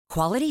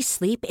Quality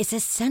sleep is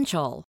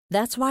essential.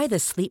 That's why the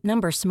Sleep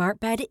Number Smart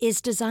Bed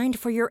is designed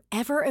for your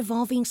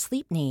ever-evolving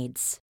sleep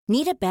needs.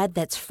 Need a bed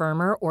that's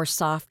firmer or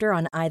softer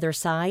on either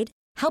side?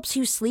 Helps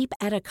you sleep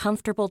at a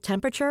comfortable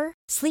temperature?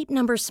 Sleep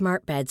Number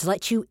Smart Beds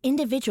let you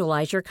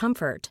individualize your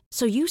comfort,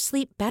 so you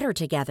sleep better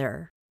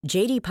together.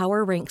 J.D.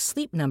 Power ranks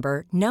Sleep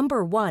Number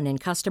number 1 in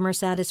customer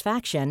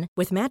satisfaction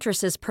with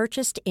mattresses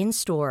purchased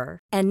in-store.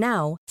 And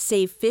now,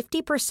 save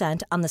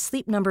 50% on the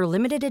Sleep Number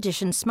Limited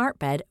Edition Smart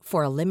Bed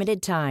for a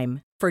limited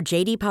time. For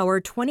J.D. Power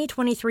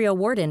 2023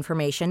 award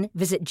information,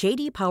 visit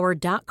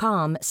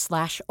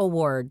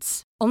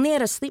jdpower.com/awards. Only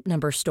at a Sleep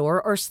Number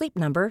store or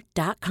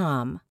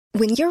sleepnumber.com.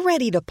 When you're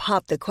ready to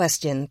pop the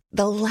question,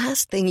 the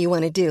last thing you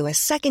want to do is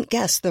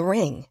second-guess the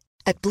ring.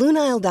 At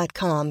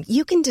BlueNile.com,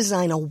 you can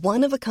design a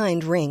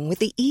one-of-a-kind ring with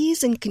the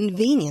ease and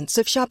convenience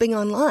of shopping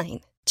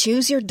online.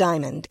 Choose your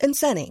diamond and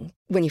setting.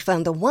 When you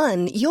find the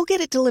one, you'll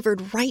get it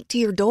delivered right to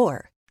your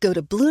door. Go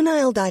to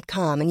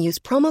BlueNile.com and use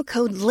promo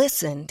code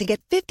LISTEN to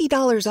get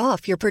 $50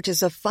 off your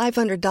purchase of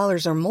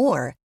 $500 or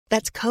more.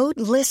 That's code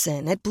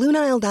LISTEN at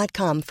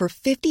BlueNile.com for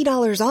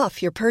 $50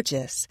 off your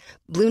purchase.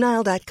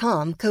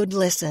 BlueNile.com, code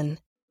LISTEN.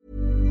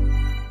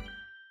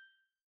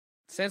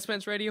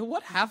 Sandspans Radio,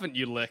 what haven't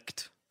you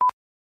licked?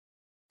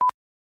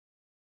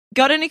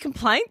 Got any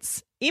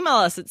complaints? Email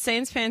us at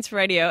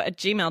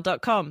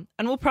sanspantsradio@gmail.com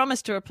and we'll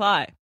promise to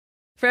reply.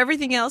 For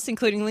everything else,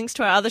 including links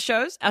to our other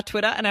shows, our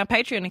Twitter and our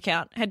Patreon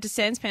account, head to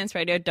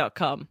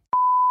sanspantsradio.com.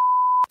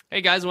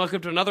 Hey guys,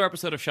 welcome to another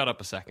episode of Shut Up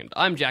a Second.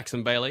 I'm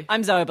Jackson Bailey.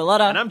 I'm Zoe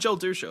Bellotta. And I'm Joel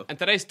Dusha. And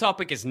today's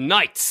topic is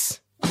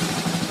knights.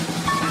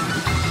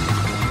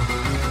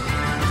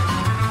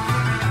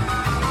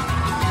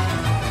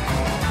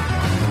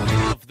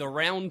 Of the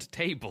Round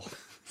Table.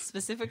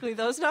 Specifically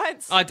those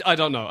knights? I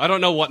don't know. I don't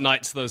know what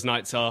knights those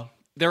knights are.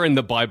 They're in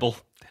the Bible.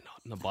 They're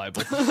not in the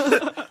Bible.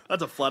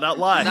 That's a flat-out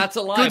lie. That's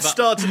a lie. Good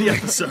start to the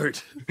episode.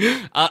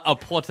 A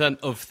portent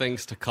of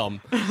things to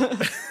come.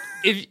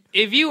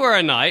 If you were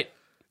a knight,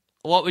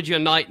 what would your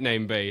knight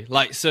name be?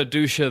 Like Sir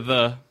Dusha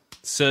the...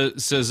 Sir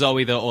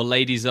Zoe the... Or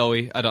Lady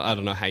Zoe? I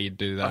don't know how you'd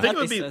do that. I think it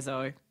would That'd be... Sir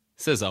Zoe.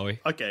 Sir Zoe.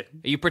 Okay.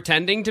 Are you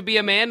pretending to be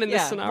a man in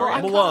this scenario? Well,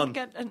 I Mulan.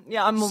 can't get...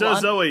 Yeah, I'm Mulan. Sir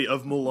Zoe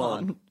of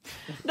Mulan.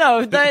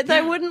 No,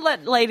 they wouldn't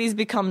let ladies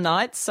become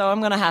knights, so I'm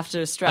going to have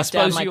to strap down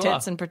suppose my you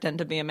tits are. and pretend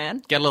to be a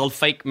man. Get a little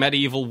fake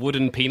medieval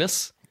wooden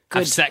penis. Good.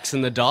 Have sex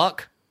in the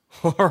dark.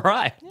 All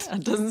right.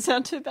 That doesn't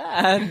sound too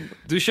bad.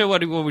 Dusha,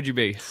 what would you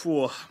be?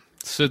 Phew.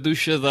 Sir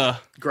Dusha the...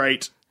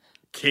 Great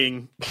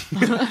king.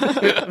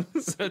 Sir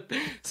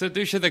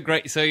Dusha the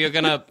Great. So you're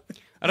going to...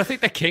 I don't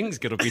think the king's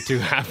going to be too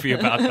happy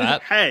about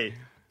that. Hey,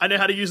 I know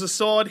how to use a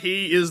sword.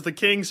 He is the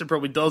king, so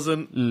probably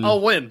doesn't.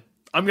 I'll win.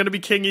 I'm going to be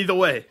king either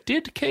way.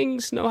 Did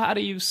kings know how to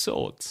use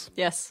swords?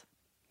 Yes.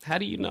 How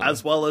do you know?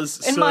 As well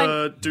as In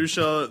Sir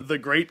Dusha the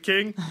Great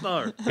King?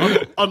 No.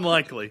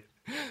 Unlikely.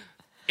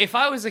 If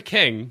I was a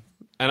king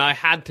and I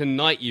had to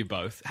knight you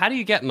both, how do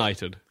you get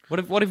knighted?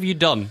 What have you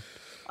done?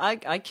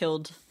 I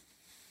killed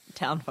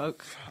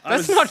townfolk.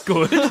 That's not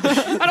good.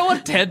 I don't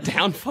want dead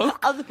townfolk.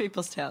 Other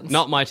people's towns.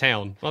 Not my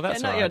town. Well,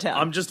 that's not all your right. town.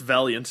 I'm just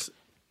valiant.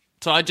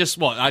 So I just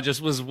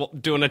was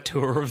doing a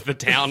tour of the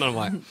town, and I'm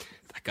like,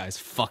 that guy's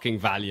fucking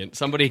valiant.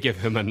 Somebody give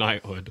him a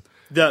knighthood.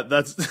 Yeah,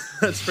 that's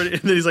pretty...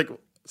 And then he's like,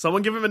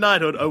 someone give him a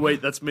knighthood. Oh,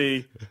 wait, that's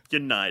me.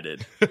 You're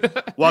knighted.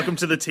 Welcome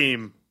to the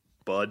team,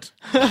 bud.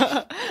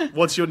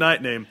 What's your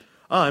knight name?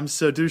 Oh, I'm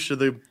Sir Dusha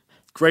the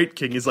Great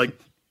King. He's like...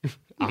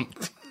 I'm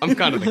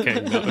kind of the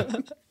king,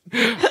 though.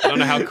 I don't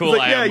know how cool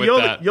Like, I am with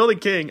you're that. you're the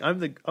king. I'm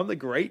the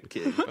great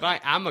king. But I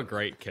am a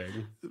great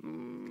king.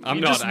 I'm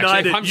You not just actually.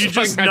 knighted- I'm you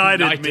just going around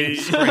knighted knighting me.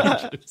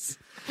 strangers.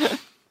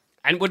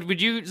 And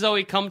would you,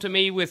 Zoe, come to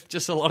me with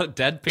just a lot of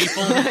dead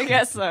people? I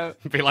guess so.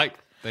 Be like,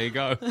 there you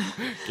go.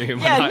 Give me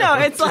my Yeah, no,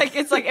 knighthood.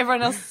 it's like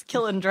everyone else is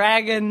killing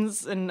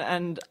dragons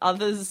and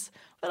others,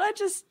 but I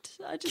just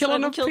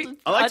Killing went and of killed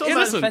I like to a also-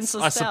 innocents,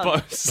 defenseless I town.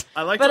 suppose.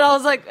 I like But to, I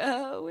was like,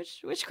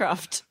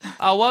 witchcraft.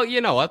 Oh, well,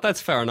 you know what? That's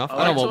fair enough.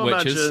 I don't want to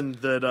witches.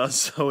 imagine that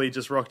Zoe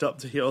just rocked up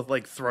to your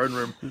throne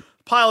room,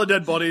 pile of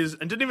dead bodies,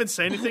 and didn't even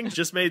say anything.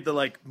 Just made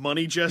the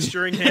money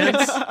gesturing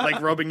hands,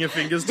 rubbing your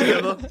fingers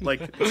together,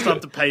 it's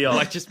time to pay off.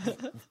 Like, just...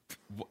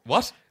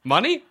 What?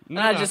 Money? And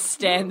I just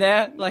stand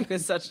there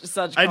with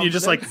such and you're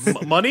just like,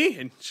 confidence. money,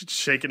 and she's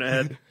shaking her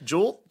head.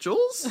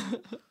 Jules?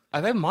 Are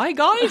they my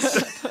guys?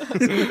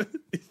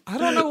 I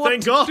don't know what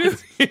Thank to God. do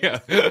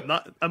here.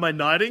 Am I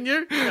knighting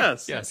you?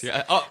 Yes. Yes,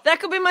 yeah. Oh,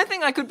 That could be my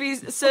thing. I could be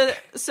Sir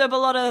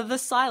Bellotta the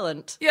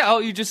Silent. yeah,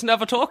 you just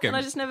never talk him. And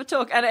I just never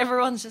talk. And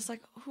everyone's just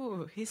like,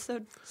 ooh, he's so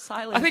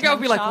silent. I think I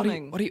would be like,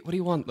 charming. what do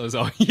you want, those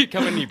are? You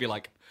come in and you'd be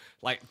like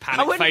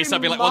panic wouldn't face. be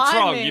I'd be like, what's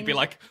wrong? miming. You'd be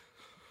like,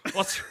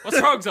 what's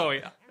wrong,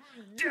 Zoe?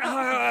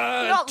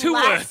 Not 2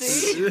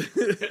 Lassie. words.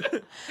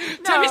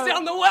 Take me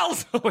down the well,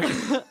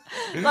 Zoe.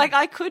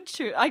 I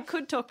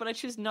could talk, but I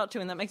choose not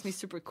to, and that makes me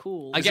super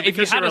cool. I get, if you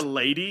Because had you're a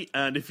lady,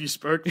 and if you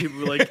spoke, people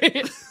were like,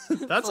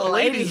 that's a a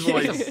lady's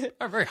lady. voice.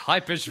 a very high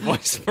pitched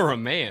voice for a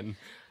man.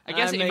 I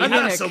guess I if mean- you And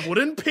had that's a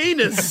wooden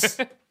penis.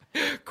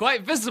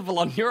 quite visible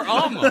on your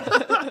armor.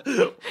 I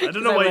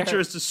don't know why you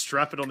chose to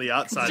strap it on the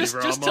outside just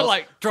of your just armor. to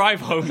like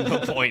drive home the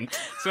point.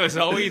 So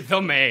Zoe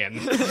the man.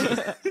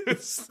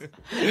 So Zoe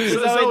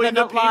they're the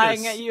not lying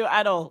penis. at you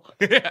at all.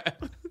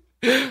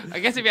 I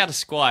guess if you had a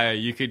squire,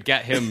 you could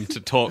get him to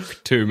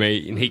talk to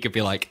me, and he could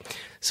be like,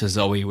 "So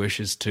Zoe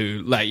wishes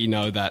to let you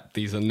know that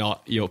these are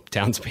not your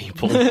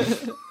townspeople."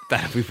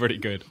 That'd be pretty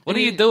good. What are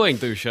you doing,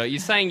 Dusha? You're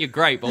saying you're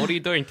great, but what are you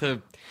doing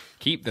to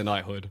keep the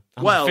knighthood?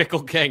 I'm Well- a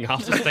fickle king. I'll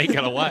just take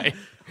it away.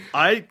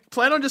 I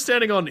plan on just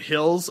standing on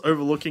hills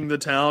overlooking the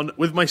town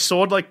with my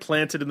sword like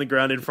planted in the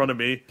ground in front of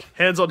me,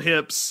 hands on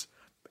hips,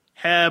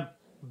 hair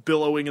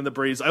billowing in the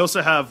breeze. I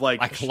also have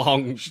Like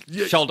long,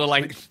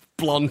 shoulder-length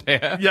blonde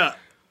hair. yeah,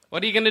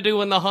 What are you going to do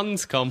when the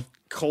Huns come?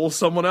 call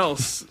someone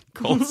else.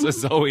 Call Sir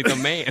Zoe the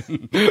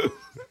man.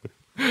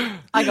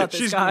 I got this,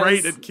 She's guys.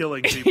 great at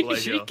killing people. I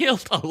She hear.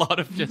 killed a lot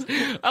of just...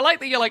 I like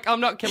that you're like, I'm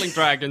not killing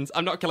dragons,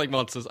 I'm not killing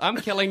monsters, I'm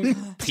killing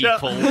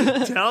people.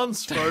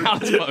 Townsfolk.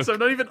 Townsfolk. So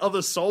not even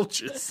other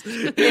soldiers.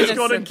 He's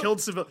gone and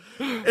killed civil.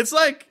 It's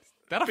like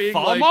That a being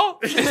farmer?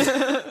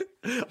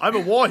 I'm a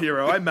war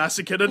hero. I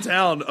massacred a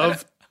town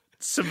of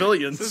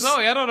civilians.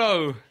 Zoe, I don't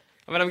know.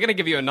 I mean, I'm going to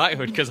give you a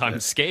knighthood because I'm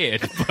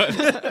scared,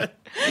 but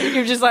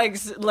You've just like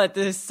let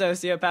this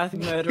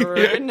sociopathic murderer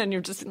in, and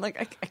you're just like,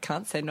 I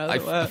can't say no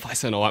to her. if I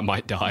say no, I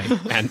might die.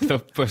 And the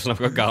person I've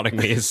got guarding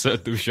me is Sir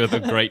Dusha, the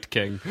Great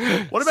King.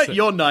 What about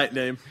your knight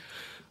name?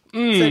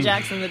 So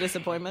Jackson the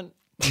disappointment.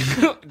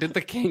 Did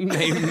the king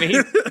name me?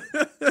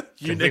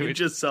 You named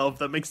yourself.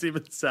 That makes it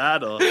even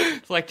sadder.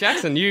 It's like,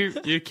 Jackson,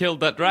 you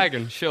killed that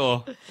dragon.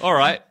 Sure. All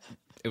right.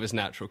 It was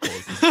natural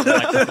causes.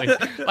 I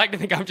like to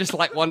think I'm just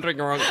like wandering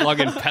along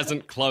in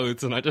peasant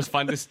clothes, and I just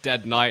find this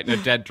dead knight and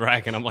a dead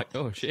dragon. I'm like,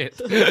 oh shit.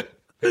 The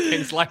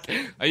king's like,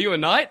 are you a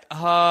knight?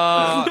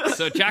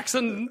 Sir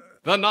Jackson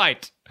the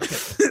knight.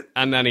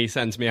 And then he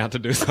sends me out to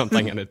do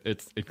something, and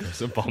it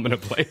goes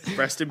abominably.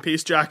 Rest in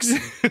peace, Jackson.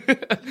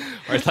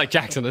 Or it's like,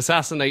 Jackson,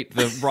 assassinate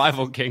the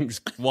rival king's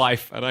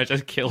wife, and I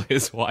just kill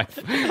his wife.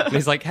 And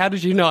he's like, how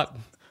did you not?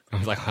 I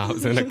was like, I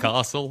was in a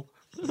castle.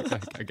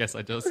 I guess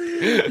I just...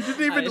 Didn't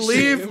even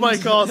leave my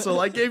castle.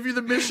 I gave you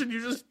the mission.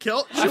 You just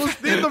killed. She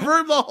was in the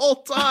room the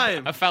whole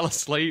time. I fell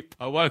asleep.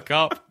 I woke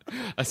up,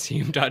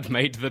 assumed I'd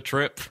made the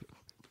trip.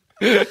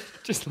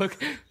 This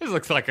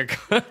looks like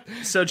a...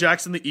 So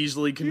Jackson the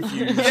easily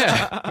confused.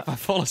 Yeah, if I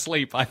fall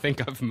asleep, I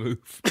think I've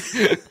moved.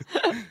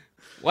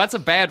 Well, that's a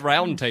bad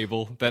round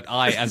table that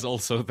I, as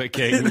also the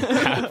king,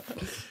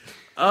 have.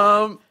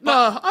 No,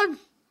 I'm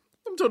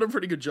doing a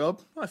pretty good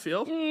job, I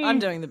feel. I'm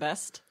doing the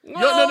best.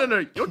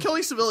 No. You're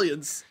killing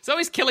civilians. So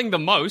he's killing the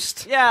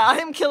most. Yeah, I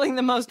am killing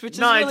the most, which is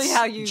Knights, really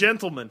how you.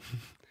 gentlemen.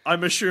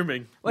 I'm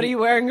assuming. What are you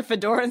wearing a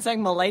fedora and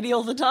saying "milady"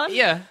 all the time?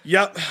 Yeah.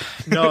 Yep.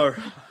 No.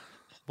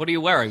 What are you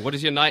wearing? What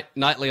does your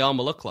knightly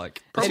armor look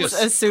like? It's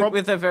a suit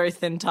with a very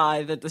thin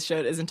tie that the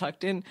shirt isn't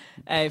tucked in,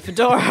 a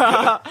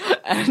fedora,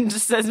 and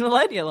just says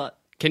 "milady" a lot.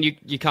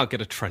 You can't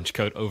get a trench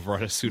coat over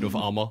a suit of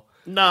armor.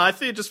 No, I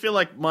just feel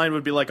like mine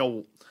would be like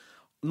a...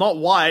 Not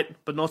white,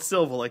 but not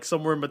silver, like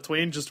somewhere in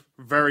between, just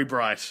very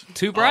bright.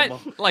 Too bright?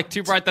 Armor. Like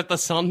too bright that the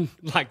sun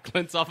like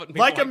glints off at me.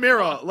 Like a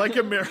mirror, like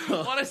a mirror.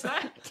 What is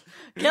that?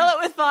 Kill it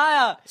with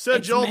fire. Sir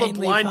It's Joel the mainly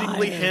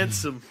blindingly fire.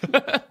 handsome.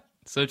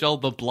 Sir Joel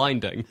the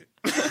blinding.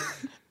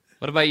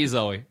 What about you,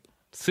 Zoe?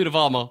 Suit of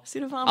armor.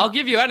 Suit of armor. I'll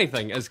give you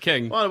anything as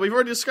king. Well, we've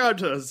already described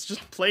her as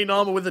just plain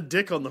armor with a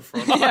dick on the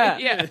front. Yeah.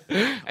 Yeah.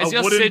 Is A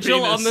your wooden sigil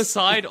penis. on the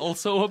side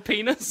also a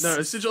penis? No,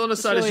 a sigil on the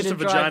side really is just a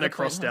to drive vagina the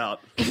crossed point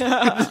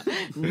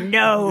out.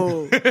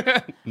 No.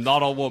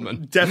 Not a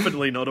woman.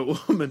 Definitely not a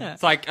woman.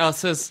 It's like,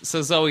 so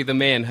Zoe the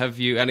man, have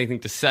you anything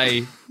to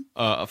say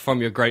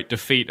from your great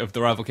defeat of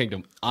the rival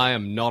kingdom? I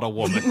am not a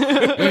woman.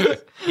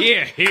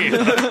 Here.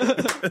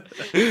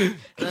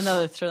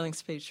 Another thrilling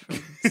speech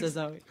from Sir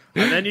Zoe.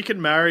 And then you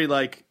can marry,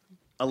 like,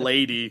 a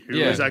lady who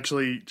Yeah. is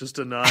actually just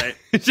a knight.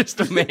 Just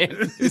a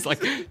man who's like,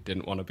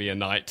 didn't want to be a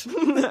knight.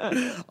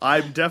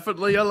 I'm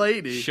definitely a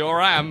lady.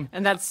 Sure am.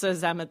 And that's Sir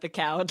Zamet the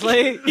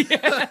Cowardly.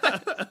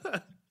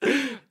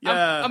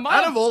 Yeah. am I-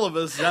 Out of all of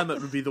us,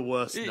 Zamet would be the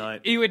worst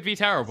knight. He would be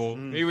terrible.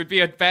 He would be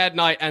a bad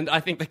knight, and I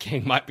think the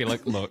king might be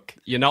like, look,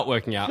 you're not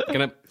working out.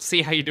 Gonna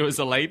see how you do as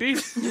a lady?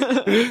 See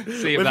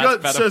if We've that's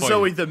got better Sir for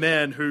Zoe you. the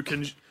man who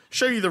can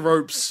show you the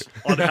ropes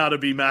on how to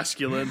be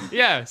masculine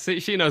Yeah,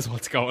 see, she knows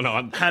what's going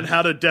on. and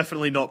how to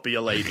definitely not be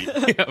a lady.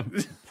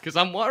 Because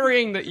I'm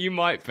worrying that you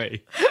might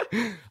be.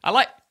 I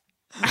like...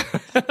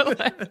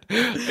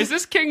 Is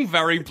this king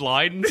very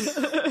blind?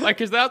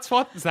 Like, is that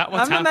what's I'm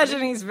happening?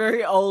 imagining he's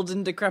very old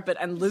and decrepit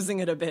and losing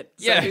it a bit.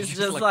 So Yeah, he's just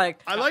just like-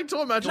 like, I like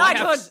to imagine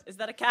Knighthood! Is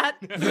that a cat?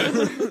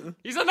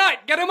 He's a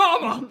knight. Get him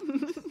armor.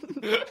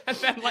 And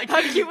then, like, How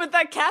cute would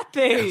that cat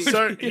be?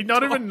 So he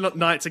not even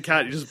knights a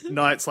cat, he just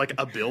knights like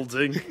a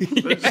building.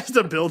 It's just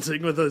a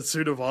building with a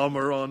suit of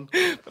armor on.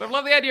 but I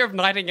love the idea of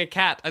knighting a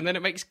cat, and then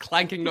it makes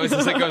clanking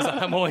noises. It goes.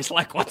 I'm always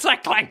like, what's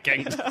that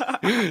clanking?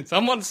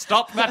 Someone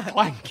stop that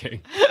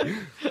clanking.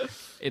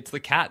 It's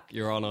the cat,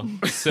 Your Honor,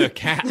 Sir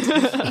Cat.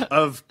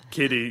 Of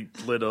kitty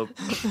litter.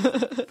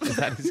 Is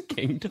that his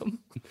kingdom?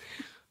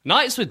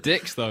 Knights were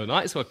dicks, though.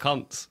 Knights were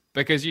cunts.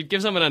 Because you'd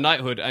give someone a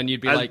knighthood and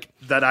you'd be And like...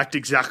 that act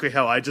exactly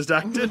how I just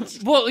acted.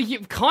 Well,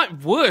 you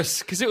can't worse,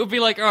 because it would be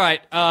like, all right,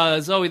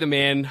 Zoe the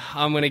man,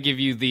 I'm going to give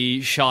you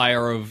the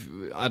Shire of,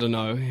 I don't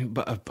know,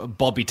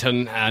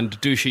 Bobbyton, and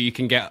Dusha, you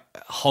can get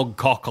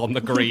Hogcock on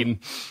the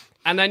green.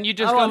 And then you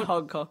just I go... want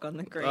Hogcock on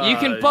the green. You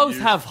can both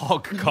have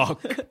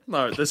Hogcock.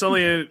 No, there's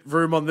only a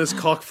room on this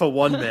cock for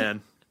one man.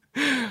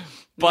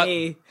 But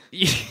Me.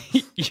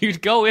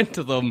 you'd go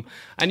into them,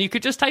 and you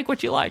could just take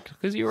what you liked,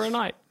 because you were a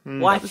knight.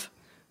 Wife.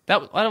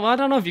 I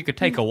don't know if you could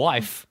take a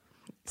wife.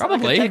 I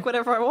Probably. can take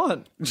whatever I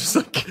want. Just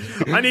like,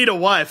 I need a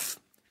wife.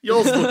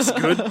 Yours looks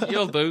good.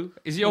 You'll do.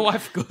 Is your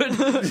wife good?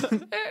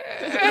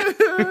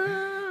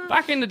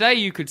 Back in the day,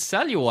 you could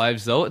sell your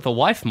wives, though, at the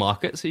wife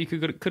market, so you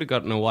could have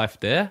gotten a wife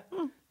there.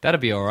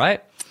 That'd be all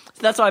right.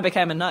 So that's why I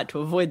became a knight, to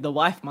avoid the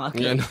wife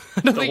market. Yeah, no,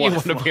 I don't think you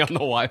wife want to be on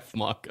the wife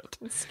market.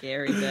 It's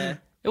scary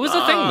there. It was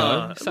a thing,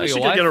 though. At Sell least your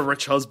you could wife. get a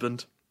rich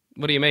husband.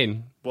 What do you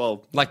mean?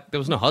 Well, Like, there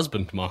was no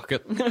husband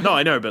market. no,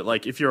 I know, but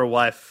like if you're a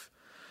wife,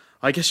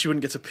 I guess you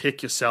wouldn't get to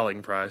pick your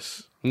selling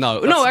price.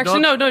 No,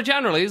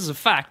 generally, this is a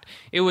fact.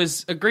 It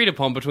was agreed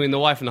upon between the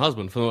wife and the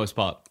husband for the most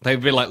part. They'd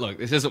be like, look,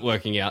 this isn't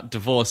working out.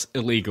 Divorce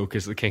illegal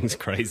because the king's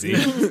crazy.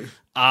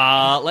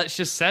 Let's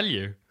just sell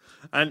you.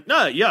 And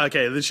no, yeah,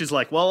 okay. Then she's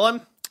like, well,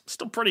 I'm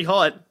still pretty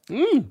hot.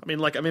 I mean,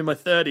 like, I'm in my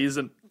 30s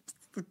and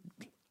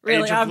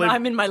Really, age of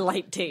I'm in my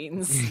late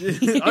teens.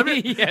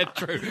 Yeah,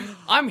 true.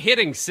 I'm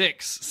hitting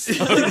 6.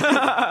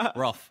 So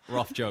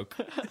rough joke.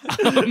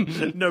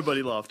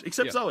 nobody laughed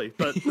except Zoe,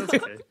 but that's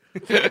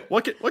okay.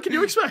 What can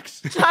you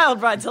expect?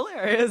 Child bride's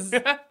hilarious.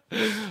 Yeah,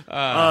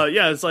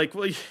 it's like,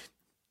 well,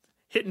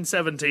 hitting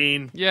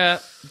 17. Yeah,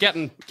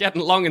 getting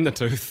long in the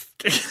tooth.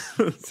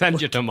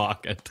 Send you to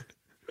market.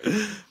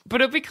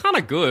 But it'd be kind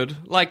of good,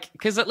 like,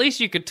 because at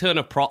least you could turn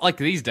a like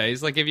these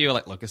days, like if you were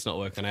like, look, it's not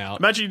working out.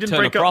 Imagine you didn't turn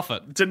break a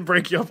profit. didn't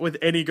break you up with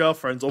any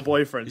girlfriends or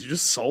boyfriends. You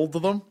just sold to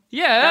them.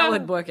 Yeah, That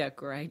would work out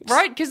great.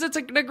 right, because it's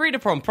an agreed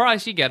upon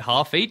price. You get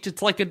half each.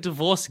 It's like a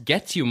divorce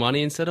gets you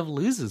money instead of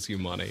loses you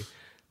money.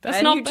 That's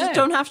And not you bad. just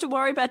don't have to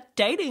worry about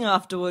dating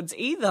afterwards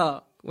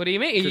either. What do you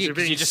mean? 'Cause you're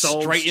being You just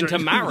sold straight into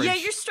straight- marriage. Yeah,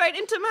 you're straight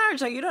into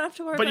marriage. Like, you don't have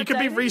to worry But about you could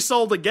be dating.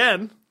 resold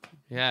again.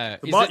 Yeah.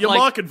 Is Your it like-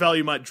 market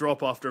value might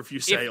drop after a few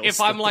sales. If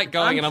I'm like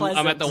going and I'm at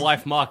Unpleasant. the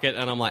wife market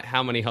and I'm like,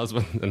 how many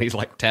husbands? And he's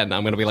like 10.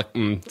 I'm going to be like,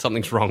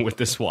 something's wrong with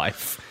this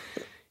wife.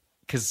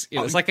 Because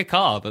it's like a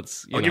car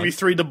that's. I'll give you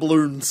 3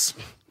 doubloons.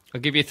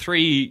 I'll give you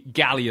 3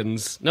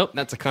 galleons. Nope,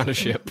 that's a kind of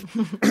ship.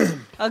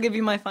 I'll give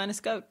you my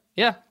finest goat.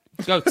 Yeah,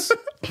 goats.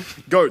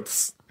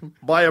 Goats.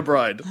 Buy a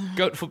bride.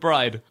 Goat for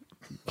bride.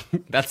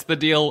 That's the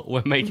deal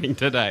we're making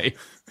today.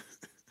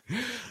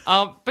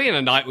 Being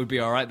a knight would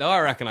be alright, though. I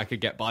reckon I could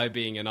get by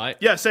being a knight.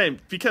 Yeah, same.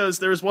 Because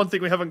there is one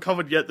thing we haven't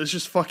covered yet that's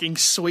just fucking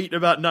sweet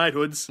about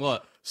knighthoods.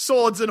 What?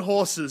 Swords and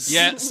horses.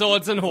 Yeah,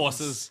 swords and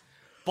horses.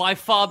 By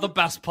far the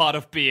best part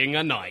of being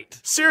a knight.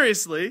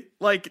 Seriously.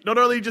 Like, not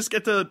only you just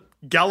get to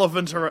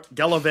gallivant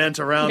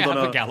around Yeah, on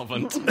have a a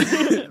gallivant.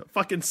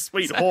 fucking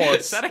sweet horse.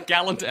 Is that a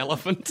gallant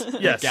elephant?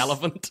 Yes.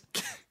 Gallivant.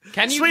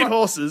 Can you Sweet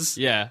horses.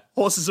 Yeah.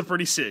 Horses are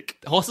pretty sick.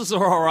 Horses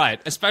are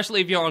alright, especially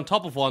if you're on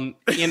top of one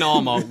in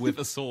armor with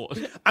a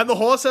sword. And the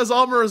horse has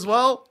armor as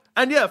well.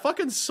 And yeah,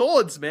 fucking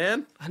swords,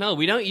 man. I know,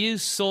 we don't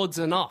use swords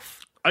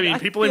enough. I mean, I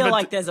people feel invent...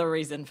 like there's a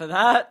reason for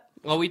that.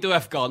 Well, we do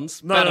have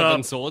guns, No, better no, no.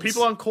 than swords.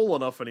 People aren't cool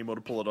enough anymore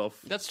to pull it off.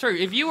 That's true.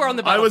 If you were on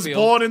the I was battlefield,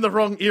 born in the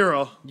wrong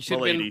era, you should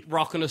have milady. been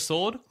rocking a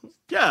sword.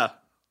 Yeah.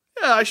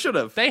 Yeah, I should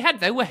have.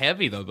 They were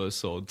heavy though, those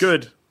swords.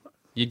 Good.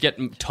 You'd get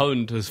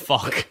toned as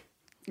fuck.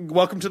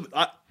 Welcome to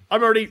the...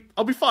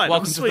 I'll be fine. Welcome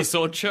I'm to the sweet.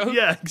 sword show.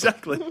 Yeah,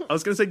 exactly. I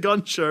was going to say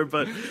gun show,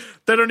 but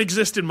they don't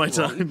exist in my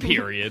time.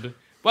 Period.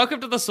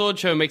 Welcome to the sword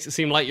show makes it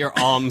seem like your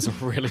arms are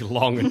really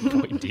long and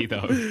pointy,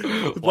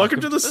 though.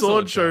 Welcome to the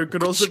sword show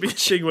could also be a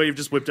thing where you've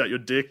just whipped out your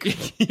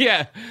dick,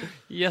 Yeah.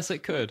 Yes,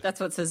 it could. That's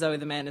what Sir Zoe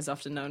the Man is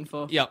often known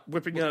for. Yep.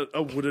 whipping out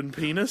a wooden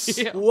penis.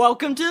 Yeah.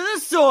 Welcome to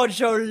the sword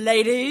show,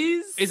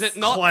 ladies. Is it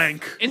not?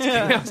 Clank. It's,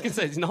 I was going to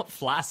say, it's not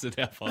flaccid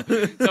ever.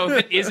 So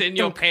if it is in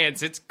your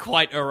pants, it's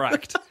quite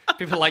erect.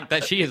 People like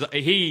that. He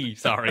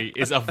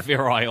is a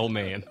virile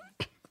man.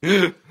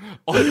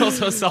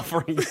 Also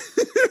suffering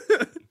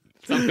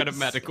some kind of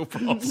medical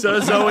problem.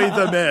 Sir Zoe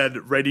the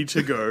man, ready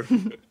to go.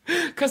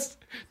 Because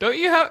don't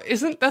you have?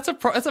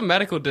 That's a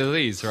medical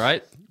disease,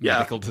 right? Yeah.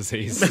 Medical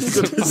disease.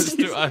 Medical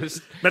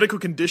disease. Medical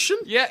condition?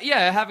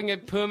 Yeah, having a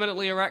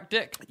permanently erect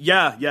dick.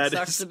 Yeah, it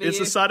Sucks is. to be It's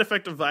you. a side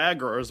effect of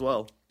Viagra as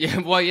well. Yeah,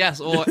 well, yes,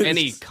 or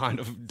any kind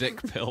of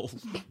dick pill.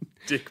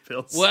 Dick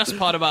pills. Worst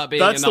part about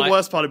being That's a the knight.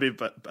 worst part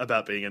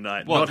about being a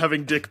knight. What? Not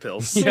having dick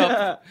pills.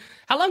 Yep.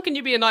 How long can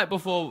you be a knight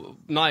before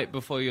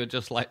you're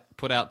just like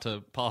put out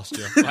to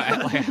pasture?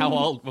 like how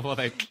old before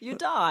they? You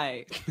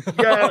die.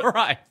 Yeah, All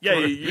right. yeah.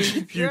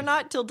 You're a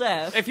knight till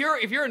death. If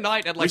you're a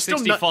knight at like still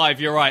 65,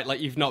 you're right.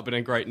 Like you've not been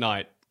a great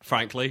knight,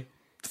 frankly.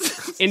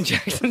 In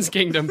Jackson's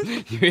Kingdom,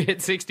 you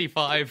hit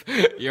 65,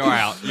 you're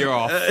out. You're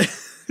off.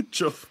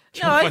 Chuff.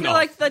 No, I Why feel not?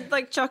 like they'd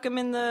like chuck him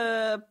in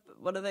the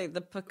what are they?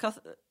 The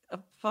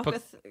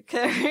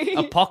Apothecary.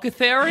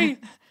 Apothecary?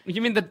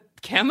 You mean the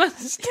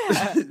chemist?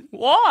 Yeah.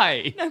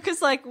 Why? No,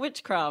 because like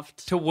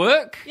witchcraft. To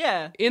work?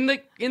 Yeah. In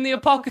the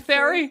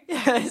apothecary?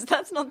 Yes,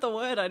 that's not the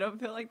word. I don't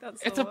feel like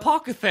that's It's the word.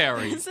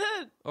 apothecary. Is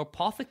it?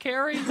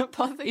 Apothecary?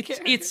 Apothecary.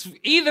 It's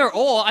either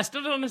or. I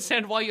still don't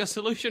understand why your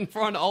solution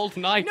for an old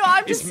knight No,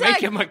 I'm is just make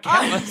saying, him a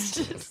chemist.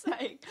 I'm just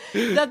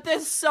saying that they're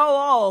so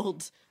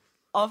old.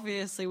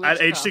 Obviously, At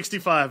age witchcraft.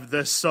 65,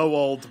 they're so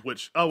old,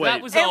 which... Oh, wait.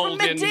 That was In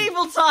old in...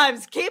 medieval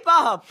times, keep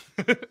up.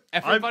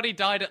 Everybody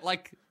died at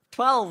like...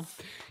 12.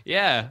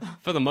 Yeah,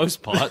 for the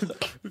most part.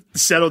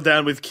 Settled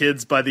down with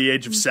kids by the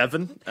age of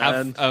 7.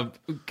 Have a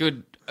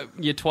good...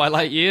 your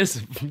twilight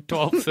years,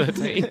 12,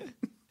 13.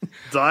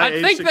 Die I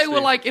age think they 16.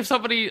 were like, if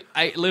somebody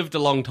lived a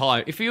long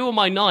time, if you were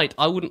my knight,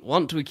 I wouldn't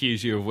want to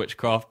accuse you of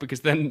witchcraft because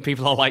then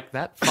people are like,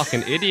 that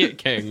fucking idiot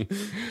king.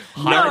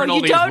 Hiring No, all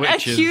you these don't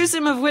witches. accuse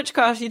him of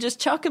witchcraft. You just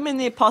chuck him in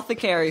the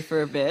apothecary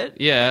for a bit.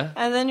 Yeah.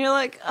 And then you're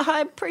like, a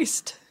high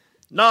priest.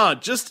 Nah,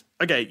 just...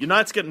 Okay, your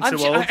knight's getting too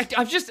old.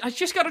 I've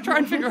just got to try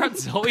and figure out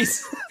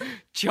Zoe's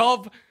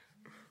job.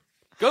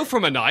 Go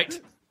from a knight.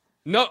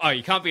 No,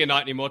 you can't be a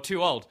knight anymore.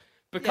 Too old.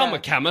 Become Yeah. a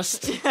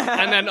chemist,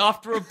 and then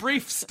after a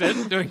brief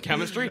stint doing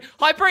chemistry,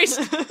 high priest.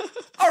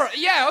 All right,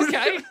 yeah,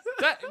 okay,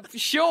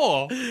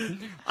 sure.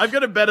 I've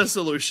got a better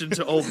solution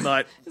to old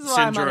knight This is why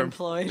I'm syndrome.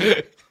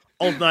 unemployed.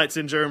 Old knight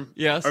syndrome.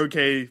 Yes.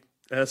 Okay.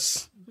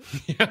 Yes.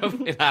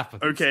 It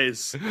happens.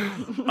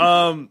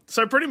 Okays.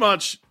 So pretty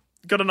much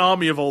got an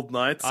army of old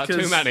knights. Too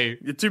 'cause many.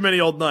 You're too many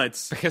old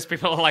knights. Because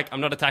people are like, I'm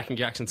not attacking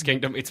Jackson's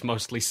kingdom, it's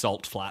mostly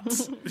salt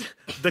flats.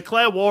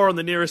 Declare war on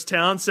the nearest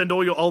town. Send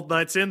all your old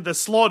knights in. They're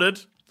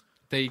slaughtered.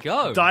 There you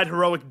go. Died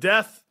heroic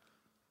death.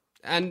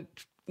 And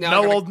now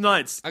No old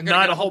knights. I gotta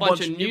Knight get a whole bunch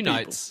of new new people.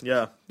 knights.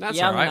 Yeah. That's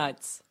Young all right.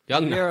 knights.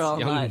 Young Virile knights.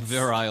 Young knights.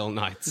 virile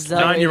knights.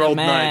 Zoe 9-year-old the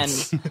man.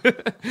 knights.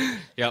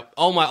 Yep.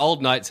 All my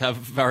old knights have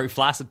very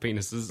flaccid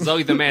penises.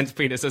 Zoe the man's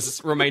penis has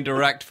remained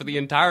erect for the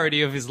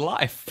entirety of his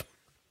life.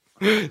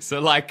 So,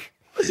 like,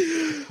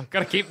 I've got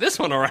to keep this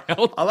one around.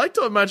 I like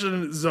to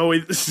imagine Zoe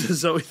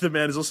the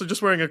man is also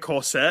just wearing a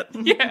corset.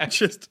 Yeah.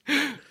 Just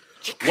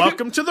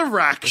welcome to the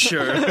rack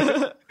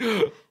show.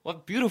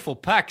 What beautiful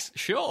pecs.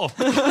 Sure.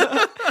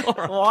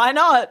 Why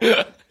not?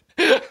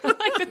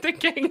 Like that the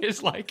king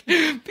is like,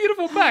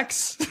 beautiful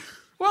pecs.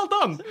 Well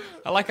done.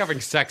 I like having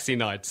sexy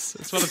nights.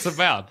 That's what it's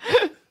about.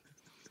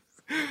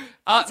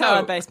 That's how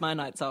I base my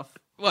nights off.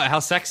 Well, how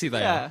sexy they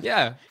Yeah. are.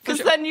 Yeah. Because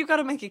then you've got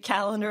to make a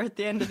calendar at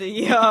the end of the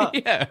year.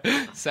 Yeah.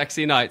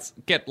 Sexy nights.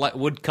 Get like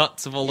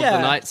woodcuts of all of Yeah.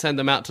 the nights, send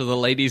them out to the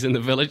ladies in the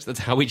village. That's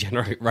how we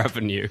generate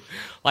revenue.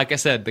 Like I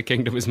said, the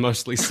kingdom is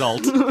mostly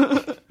salt.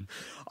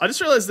 I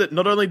just realized that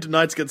not only do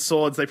knights get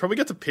swords, they probably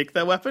get to pick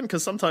their weapon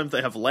because sometimes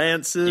they have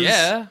lances.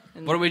 Yeah.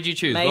 What would you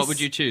choose? Mace. What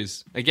would you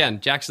choose? Again,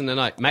 Jackson the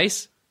Knight.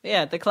 Mace?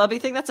 Yeah, the clubby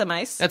thing, that's a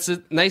mace. That's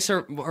a mace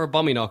or a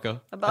bommy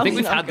knocker. A I think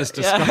we've had bommy this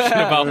knocker, discussion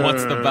yeah. about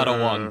what's the better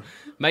one.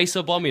 Mace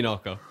or bommy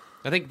knocker?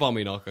 I think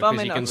bommy knocker because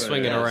Bommy you can knocker,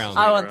 swing it yes. around.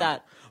 I want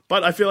that.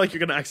 But I feel like you're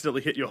going to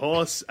accidentally hit your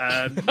horse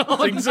and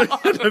things are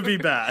going to be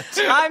bad.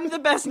 I'm the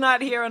best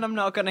knight here and I'm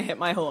not going to hit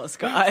my horse,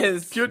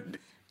 guys.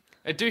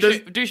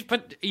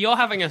 But you're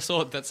having a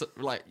sword that's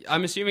like,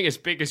 I'm assuming as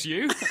big as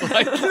you,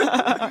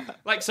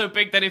 like so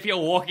big that if you're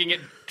walking, it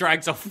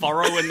drags a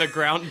furrow in the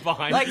ground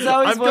behind. Like you.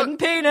 Zoe's I've got- wooden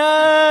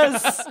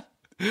penis.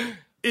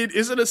 It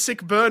isn't a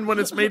sick burn when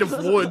it's made of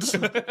wood.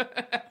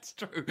 That's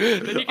true.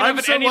 Then you can I'm have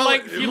it so any well-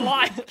 length you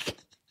like.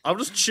 I'll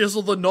just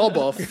chisel the knob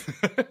off.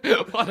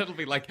 Well, it'll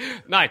be like,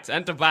 knights,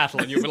 enter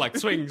battle, and you'll be like,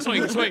 swing,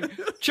 swing, swing,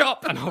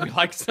 chop, and I'll be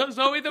like, so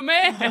Zoe the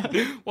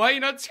man, why are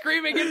you not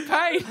screaming in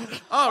pain?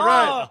 All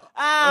right.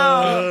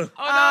 Ow.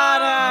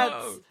 Oh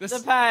no!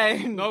 That's the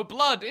pain. No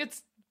blood,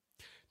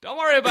 don't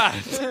worry about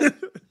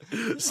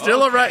it.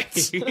 Still erect.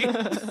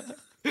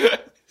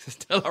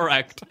 Still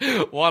erect.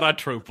 What a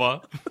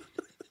trooper.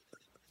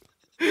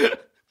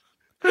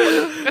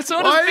 It's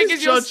sort of Why big is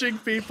as your... judging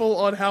people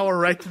on how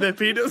erect their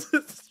penis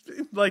is?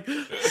 Like,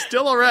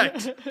 still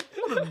erect.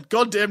 What a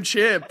goddamn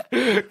champ.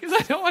 Because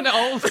I don't want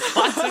old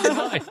classic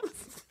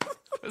knights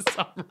for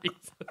some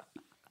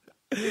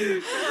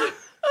reason.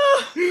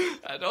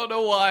 I don't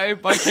know why.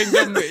 My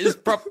kingdom is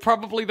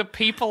probably the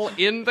people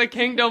in the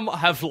kingdom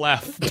have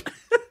left.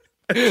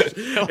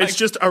 It's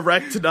just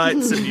erect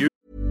knights and you.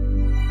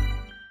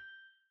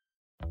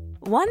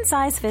 One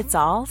size fits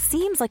all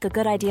seems like a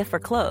good idea for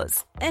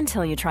clothes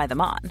until you try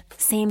them on.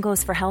 Same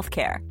goes for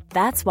healthcare.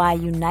 That's why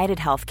United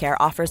Healthcare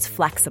offers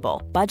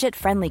flexible,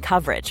 budget-friendly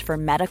coverage for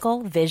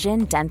medical,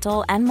 vision,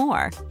 dental, and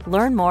more.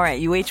 Learn more at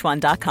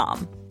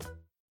uh1.com.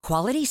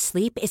 Quality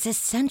sleep is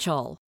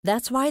essential.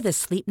 That's why the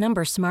Sleep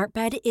Number Smart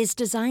Bed is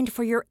designed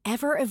for your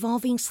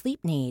ever-evolving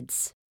sleep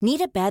needs.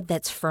 Need a bed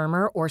that's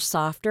firmer or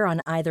softer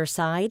on either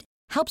side?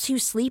 Helps you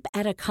sleep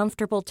at a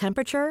comfortable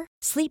temperature?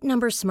 Sleep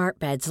Number Smart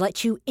Beds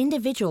let you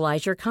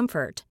individualize your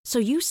comfort so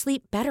you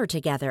sleep better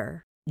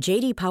together.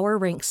 JD Power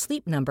ranks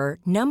Sleep Number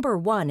number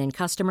 1 in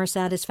customer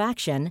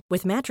satisfaction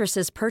with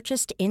mattresses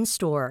purchased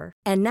in-store.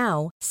 And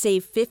now,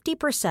 save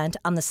 50%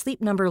 on the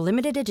Sleep Number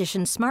Limited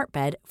Edition Smart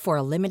Bed for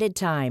a limited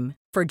time.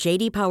 For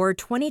JD Power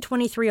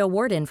 2023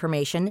 award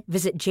information,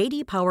 visit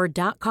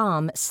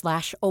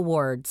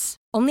jdpower.com/awards.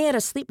 Only at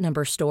a Sleep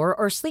Number store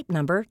or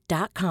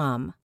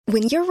sleepnumber.com.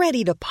 When you're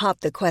ready to pop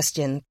the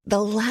question,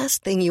 the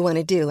last thing you want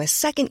to do is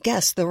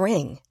second-guess the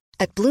ring.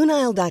 At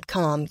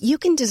BlueNile.com, you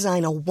can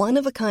design a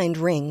one-of-a-kind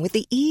ring with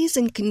the ease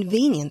and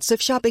convenience of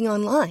shopping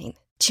online.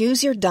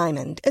 Choose your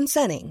diamond and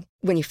setting.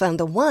 When you find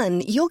the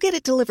one, you'll get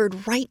it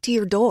delivered right to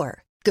your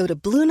door. Go to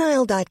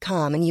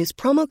BlueNile.com and use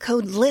promo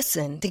code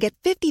LISTEN to get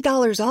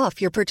 $50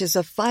 off your purchase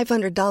of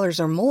 $500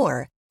 or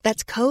more.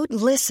 That's code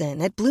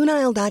LISTEN at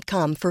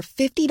BlueNile.com for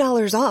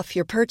 $50 off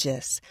your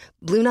purchase.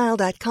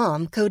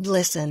 BlueNile.com, code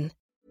LISTEN.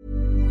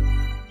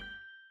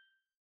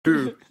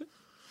 My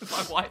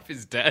wife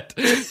is dead.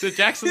 So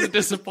Jackson the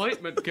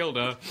Disappointment killed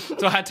her.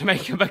 So I had to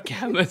make him a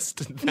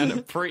chemist and then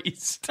a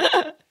priest.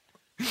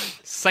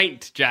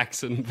 Saint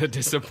Jackson the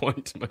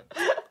Disappointment.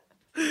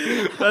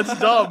 That's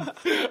dumb.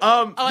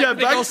 I like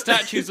big old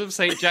statues of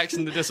Saint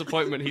Jackson the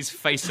Disappointment. He's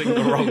facing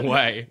the wrong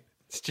way.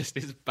 It's just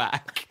his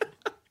back.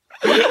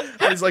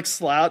 He's like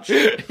slouched.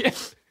 Yeah.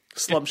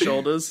 Slump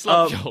shoulders.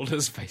 Slump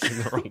shoulders facing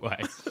the wrong way.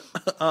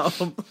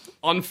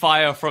 On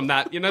fire from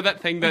that. You know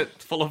that thing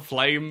that's full of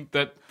flame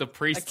that the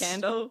priests... A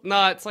candle?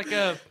 No, it's like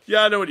a...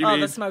 Yeah, I know what you mean.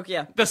 Oh, the smoke,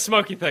 yeah. The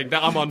smoky thing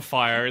that I'm on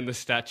fire in the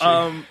statue.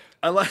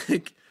 I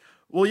like...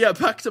 Well, yeah,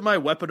 back to my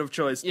weapon of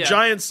choice. Yeah.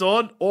 Giant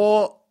sword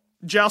or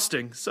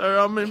jousting.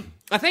 So,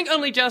 I think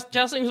only jousting.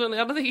 I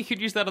don't think you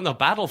could use that on the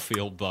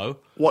battlefield, though.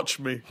 watch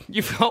me.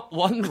 You've got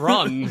one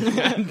run.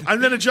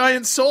 And then a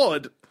giant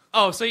sword.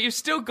 Oh, so you've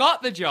still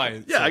got the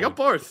giant Yeah, sword. I got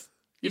both.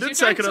 You Is did your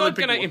say I giant could sword only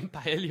pick gonna one.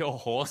 impale your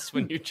horse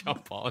when you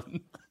jump on?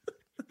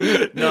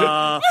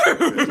 Nah.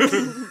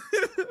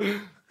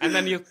 And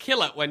then you'll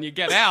kill it when you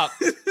get out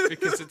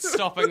because it's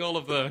stopping all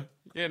of the,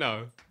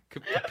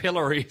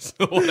 capillaries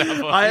or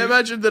whatever. I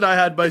imagined that I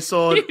had my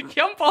sword. You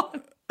jump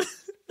on.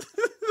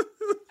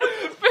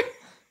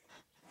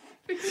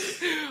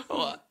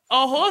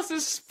 A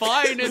horse's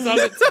spine is on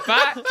its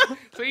back,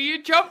 so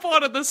you jump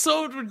on and the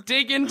sword would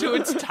dig into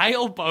its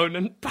tailbone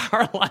and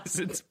paralyze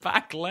its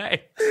back leg.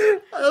 I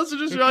also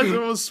just realized if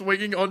I was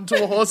swinging onto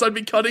a horse, I'd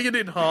be cutting it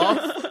in half.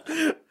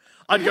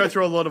 I'd go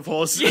through a lot of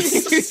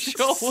horses.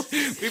 Sure.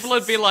 People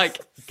would be like,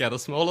 get a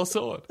smaller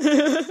sword.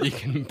 You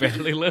can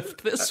barely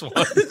lift this one.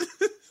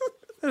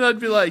 And I'd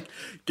be like,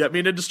 get me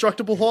an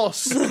indestructible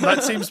horse.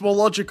 That seems more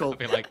logical. I'd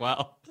be like,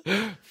 well,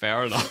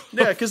 fair enough.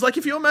 Yeah, because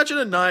if you imagine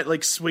a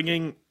knight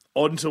swinging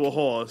onto a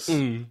horse,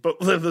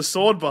 but with the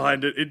sword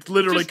behind it, it's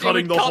literally Just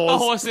cutting you would the cut horse. the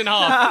horse in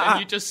half and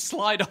you just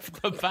slide off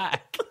the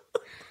back.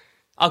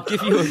 I'll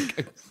give you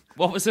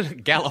what was it? A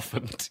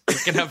gallopant. You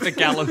can have the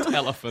gallant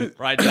elephant.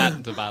 Ride that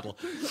into battle.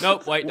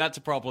 Nope, wait, that's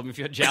a problem. If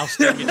you're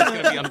jousting, you're just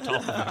going to be on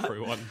top of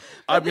everyone.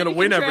 I'm going to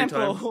win every time.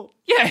 Trample.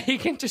 Yeah, he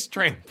can just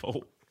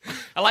trample.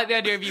 I like the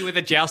idea of you with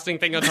a jousting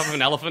thing on top of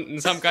an elephant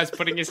and some guy's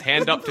putting his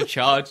hand up to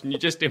charge and you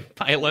just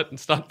impale it and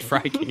start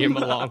dragging him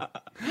along.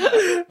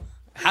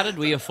 How did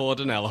we afford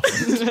an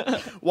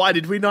elephant? Why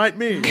did we knight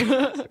me?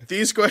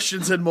 These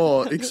questions and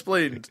more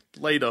explained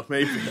later,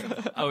 maybe.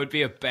 I would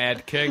be a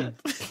bad king.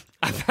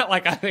 I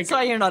think That's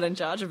why you're not in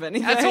charge of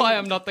anything. that's why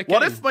I'm not the king.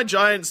 What if my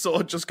giant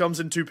sword just comes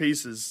in two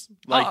pieces?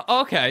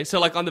 Okay,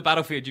 so on the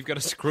battlefield, you've got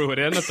to screw it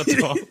in at the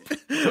top.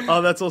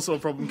 Oh, that's also a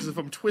problem, because if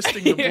I'm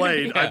twisting the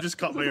blade, Yeah. I've just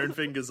cut my own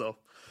fingers off.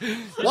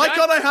 Why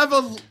can't I have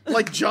a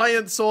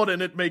giant sword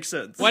and it makes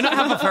sense? Why not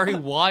have a very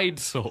wide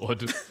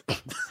sword?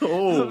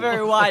 Oh.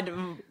 Very wide,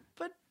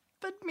 but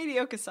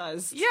mediocre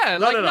size. Yeah,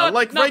 No, not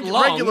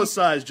long. regular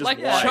size, just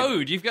like wide.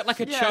 chode. You've got like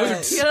a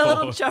chode You get a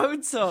little sword.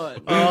 chode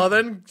sword. Oh,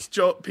 then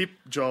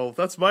Joel,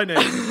 that's my name.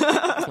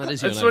 That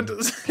is I your just name. wanted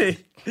to say.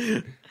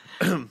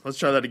 Let's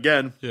try that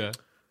again. Yeah.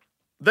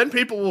 Then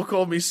people will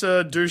call me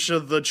Sir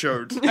Dusha the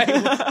Chode.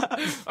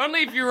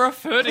 Only if you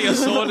refer to your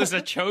sword as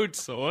a chode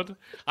sword.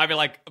 I'd be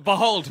like,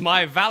 behold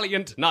my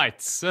valiant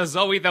knights, Sir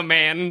Zoe the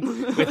man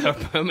with her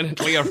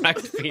permanently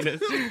erect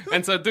penis,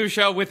 and Sir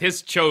Dusha with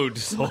his chode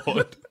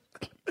sword.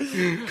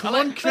 Come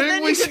on, King,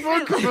 then we you could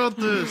spoke about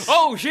this.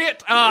 Oh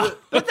shit!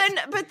 But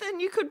then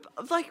you could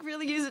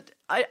really use it.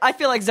 I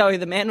feel like Zoe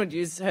the man would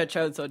use her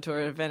chode sword to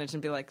her advantage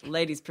and be like,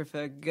 ladies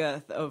prefer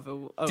girth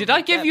over Did I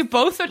give depth. you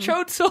both a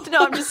chode sword?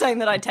 No, I'm just saying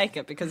that I take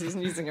it because he's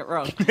using it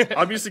wrong.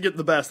 I'm used to getting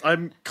the best.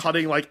 I'm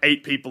cutting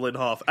 8 people in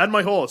half. And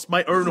my horse,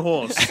 my own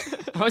horse.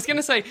 I was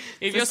gonna say,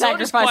 if your The sword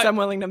is sacrifice quite... I'm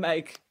willing to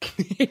make.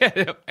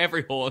 Yeah,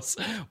 every horse,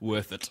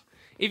 worth it.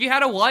 If you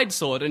had a wide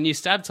sword and you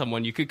stabbed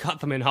someone, you could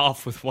cut them in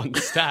half with one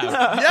stab.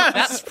 Yes!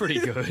 That's pretty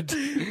good.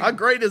 How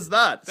great is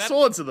that?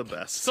 Swords are the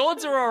best.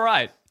 Swords are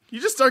alright.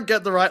 You just don't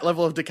get the right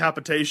level of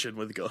decapitation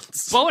with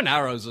guns. Bow and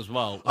arrows as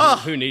well.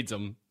 Who needs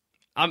them?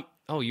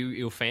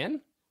 You're a fan?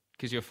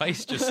 because your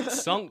face just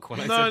sunk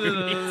when I No, said no, who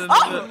no, needs.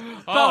 no, no,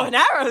 no. Bow and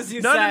arrows,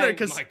 you No, say? no, no,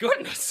 because My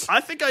goodness.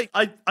 I think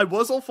I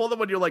was all for them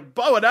when you're like,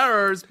 bow and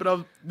arrows,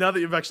 but now that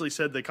you've actually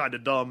said they're kind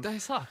of dumb. They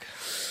suck.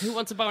 Who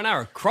wants a bow and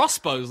arrow?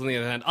 Crossbows, on the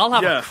other hand. I'll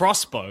have Yeah. a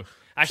crossbow.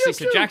 Actually, Pew,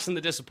 so pew. Jackson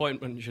the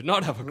Disappointment should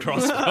not have a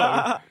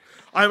crossbow.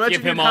 I imagine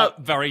Give him you'd have...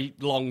 a very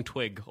long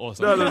twig or No,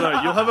 something. no,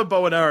 no. You'll have a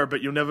bow and arrow,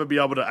 but you'll never be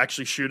able to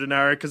actually shoot an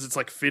arrow because it's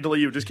like fiddly.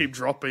 You'll just keep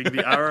dropping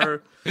the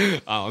arrow.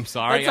 Oh, I'm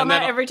sorry. But somehow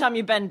And then- every time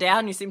you bend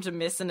down, you seem to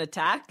miss an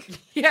attack.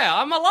 Yeah,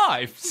 I'm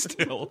alive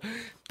still.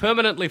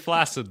 Permanently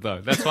flaccid, though.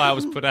 That's why I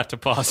was put out to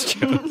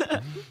pasture.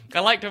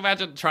 I like to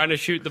imagine trying to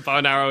shoot the bow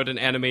and arrow at an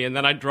enemy, and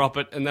then I drop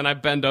it, and then I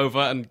bend over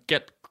and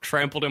get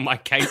trampled in my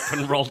cape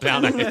and roll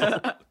down a hill.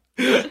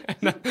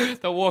 And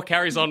the war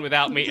carries on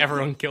without me.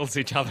 Everyone kills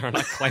each other, and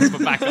I clamber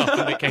back up,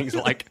 and the king's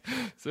like,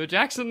 "So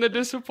Jackson the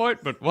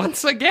Disappointment,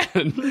 once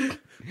again,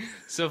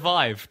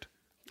 survived.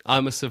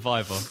 I'm a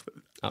survivor."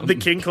 The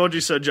king called you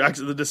Sir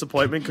Jackson the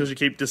Disappointment because you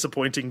keep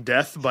disappointing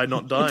death by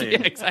not dying. Yeah,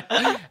 exactly.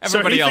 So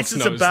Everybody he else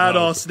thinks it's a knows,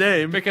 badass though.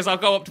 name. Because I'll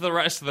go up to the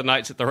rest of the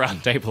knights at the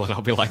round table and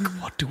I'll be like,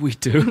 what do we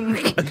do?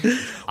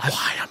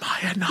 Why am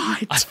I a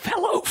knight? I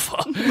fell over.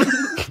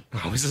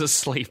 I was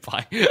asleep.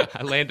 I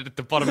landed at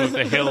the bottom of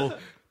the hill.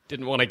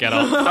 Didn't want to get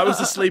up. I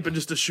was asleep and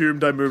just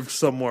assumed I moved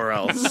somewhere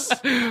else.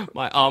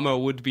 My armor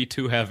would be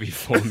too heavy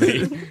for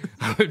me.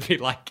 I would be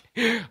like,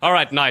 all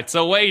right, knights,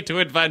 away to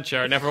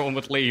adventure. And everyone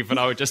would leave and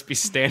I would just be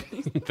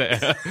standing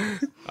there.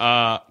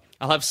 I'll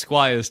have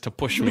squires to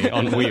push me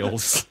on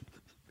wheels.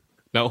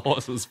 No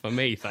horses for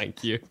me,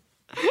 thank you.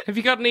 Have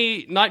you got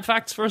any knight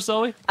facts for us,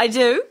 Zoe? I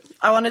do.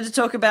 I wanted to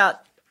talk about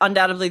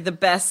undoubtedly the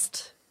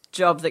best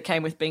job that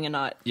came with being a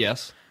knight.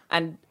 Yes.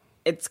 And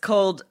it's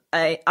called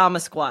a armor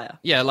squire.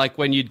 Yeah, like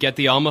when you'd get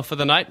the armor for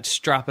the knight,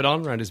 strap it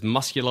on around his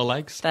muscular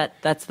legs.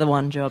 That's the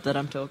one job that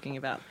I'm talking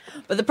about.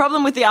 But the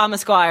problem with the armor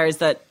squire is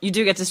that you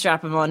do get to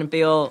strap him on and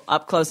be all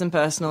up close and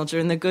personal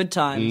during the good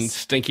times.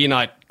 Stinky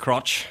knight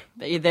crotch.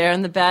 But you're there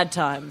in the bad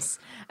times.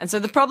 And so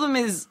the problem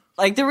is,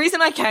 like, the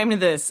reason I came to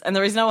this and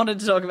the reason I wanted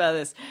to talk about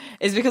this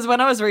is because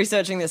when I was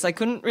researching this, I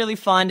couldn't really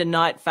find a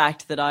knight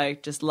fact that I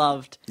just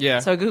loved. Yeah.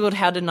 So I Googled,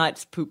 how do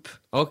knights poop?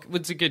 Oh,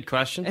 it's a good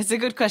question. It's a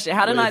good question.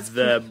 How do knights With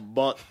their poop?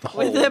 buttholes.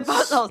 With their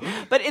buttholes.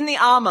 But in the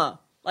armor.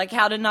 Like,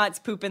 how do knights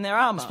poop in their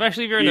armor?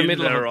 Especially if you're in the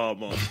middle their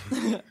of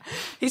armor.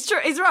 He's true.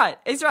 He's right.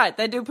 He's right.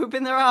 They do poop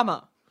in their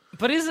armor.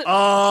 But is it...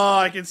 Oh,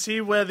 I can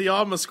see where the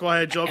armor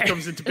squire job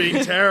comes into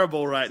being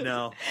terrible right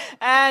now.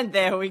 And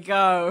there we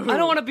go. I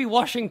don't want to be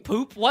washing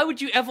poop. Why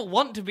would you ever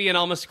want to be an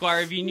armor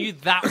squire if you knew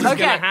that was going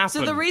to happen?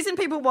 So the reason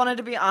people wanted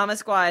to be armor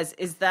squires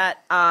is that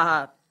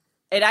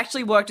it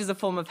actually worked as a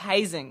form of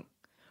hazing,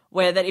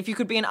 where that if you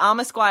could be an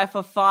armor squire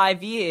for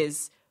 5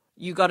 years,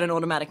 you got an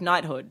automatic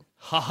knighthood.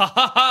 Ha ha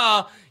ha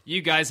ha!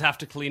 You guys have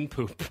to clean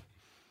poop.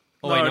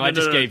 Oh, wait, no, I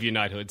just gave you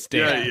knighthoods.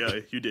 Damn.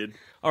 Yeah, you did.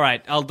 All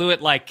right, I'll do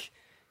it like...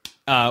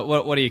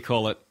 what do you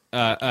call it?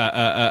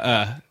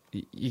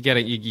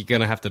 You're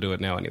gonna have to do it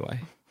now anyway.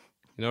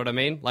 You know what I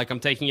mean? Like, I'm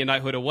taking your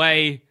knighthood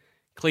away,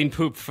 clean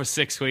poop for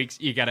 6 weeks,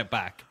 you get it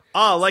back.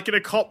 Ah, like in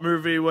a cop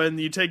movie when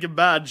you take a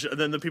badge and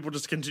then the people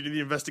just continue the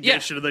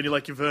investigation and then you're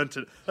like, you've earned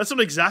it. That's not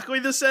exactly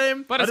the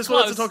same, But I it's just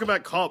wanted close. to talk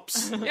about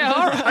cops. Yeah,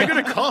 all right. I go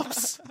to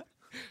cops.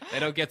 They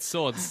don't get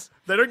swords.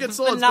 They don't get The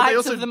swords, but knights they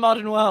also... of the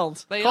modern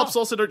world. They Cops are.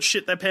 also don't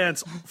shit their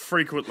pants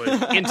frequently.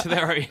 into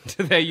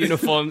their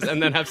uniforms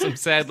and then have some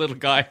sad little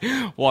guy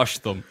wash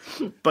them.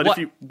 But What?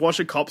 if you wash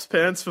a cop's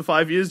pants for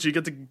 5 years, do you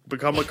get to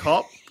become a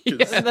cop?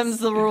 'Cause Them's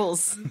the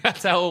rules.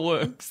 That's how it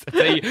works.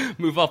 They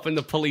move up in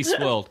the police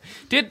world.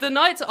 Did the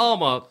knight's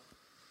armor...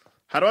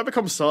 How do I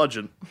become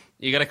sergeant?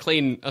 You gotta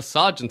clean a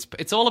sergeant's...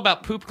 It's all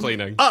about poop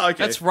cleaning. Oh,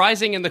 okay. That's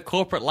rising in the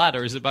corporate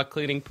ladder is about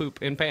cleaning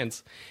poop in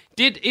pants.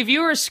 If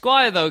you were a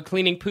squire, though,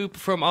 cleaning poop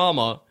from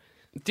armor,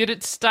 did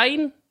it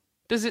stain?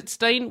 Does it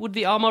stain? Would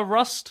the armor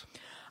rust?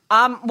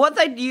 What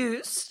they'd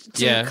used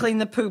to Yeah. clean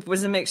the poop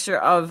was a mixture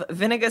of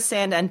vinegar,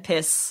 sand, and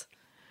piss,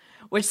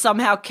 which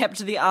somehow kept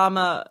the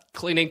armor.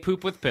 Cleaning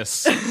poop with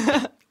piss.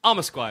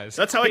 Armor squires.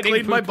 That's how I Cleaning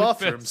cleaned my poop with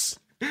bathrooms. piss.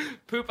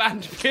 Poop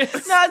and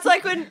piss. No, it's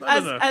like when,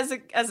 don't know.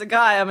 as a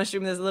guy, I'm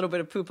assuming there's a little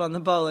bit of poop on the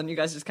bowl, and you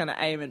guys just kind of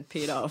aim and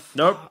pee it off.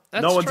 Nope,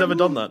 That's no one's true. ever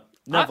done that.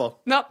 Never.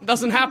 No,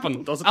 doesn't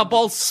happen. Doesn't- Our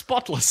bowl's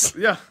spotless.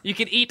 Yeah. You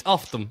can eat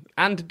off them,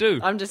 and do.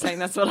 I'm just saying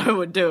that's what I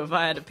would do if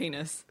I had a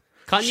penis.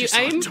 Can't you She's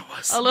aim onto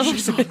us. a little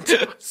She's bit? onto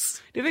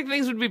us. Do you think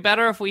things would be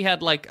better if we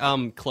had, like,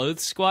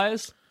 clothes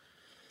squires?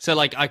 So,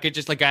 like, I could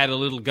just, like, add a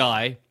little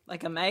guy.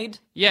 Like a maid?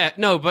 Yeah,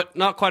 no, but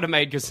not quite a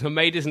maid, because a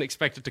maid isn't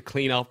expected to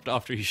clean up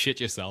after you shit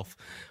yourself.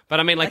 But,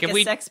 I mean, like, Like if a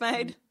we... sex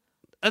maid?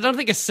 I don't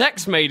think a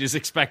sex maid is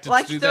expected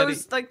Like to do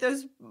those, that. like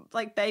those,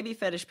 like baby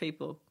fetish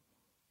people.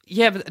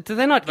 Yeah, but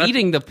they're not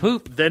eating the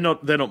poop. They're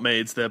not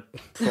maids, they're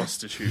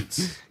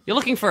prostitutes. You're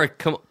looking for a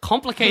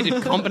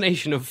complicated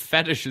combination of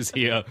fetishes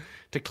here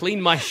to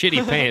clean my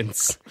shitty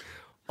pants.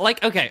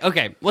 Like,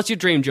 okay, what's your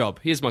dream job?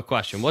 Here's my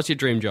question. What's your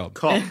dream job?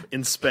 Cop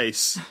in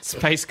space.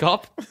 Space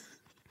cop?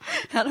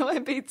 How do I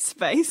beat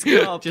space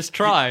cop? Just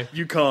try.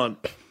 You can't.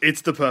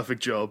 It's the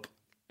perfect job.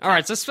 All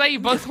right, so say you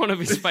both want to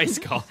be space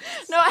cops.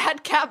 No, I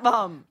had cat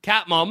mom.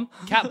 Cat mom,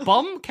 cat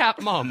bum,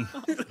 cat mum.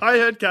 I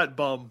heard cat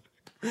bum.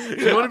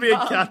 You want to be a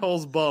cat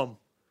hole's bum.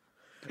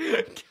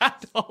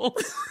 Cat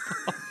holes.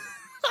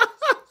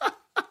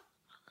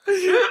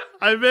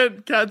 I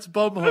meant cat's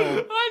bum hole.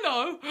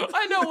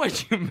 I know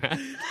what you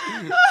meant.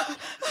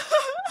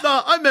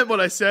 No, I meant what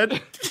I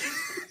said.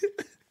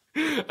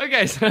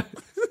 Okay, so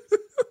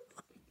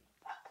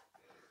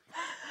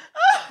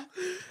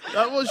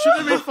That shouldn't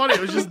have been funny.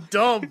 It was just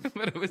dumb.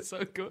 but it was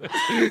so good.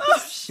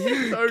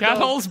 So Cat dumb.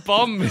 hole's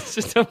bum is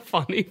just a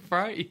funny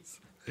phrase.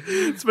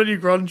 It's my new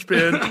grunge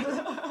band.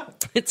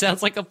 It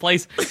sounds like a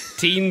place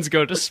teens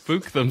go to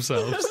spook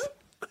themselves.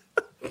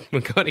 We're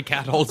going to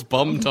Cat hole's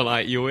bum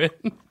tonight, you in?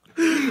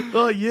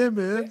 Oh, yeah,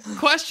 man.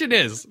 Question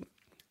is,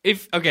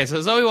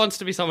 so Zoe wants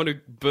to be someone who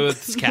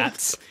births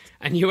cats,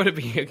 and you want to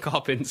be a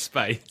cop in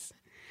space.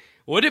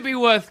 Would it be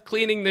worth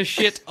cleaning the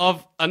shit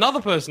of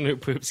another person who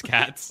births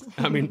cats,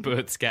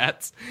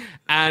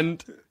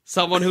 and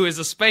someone who is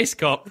a space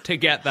cop to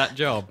get that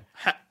job?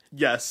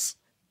 Yes.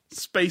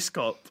 Space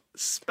cop.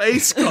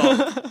 Space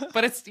cop.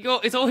 But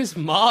it's always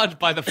marred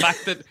by the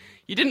fact that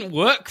you didn't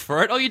work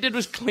for it. All you did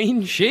was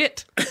clean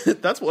shit.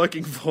 That's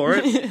working for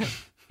it.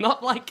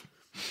 Not like...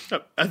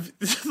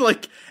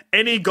 Like,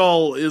 any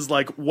goal is,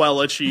 like, well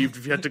achieved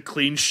if you had to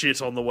clean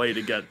shit on the way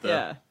to get there.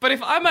 Yeah. But if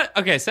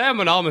say I'm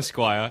an armor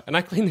squire, and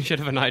I clean the shit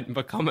of a knight and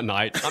become a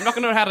knight, I'm not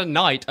going to know how to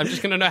knight, I'm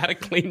just going to know how to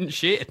clean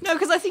shit. No,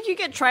 because I think you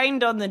get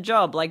trained on the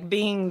job. Like,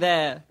 being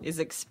there is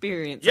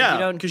experience. Like, you Yeah,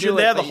 don't because do you're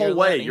it, there the but whole you're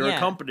way. learning. You're Yeah.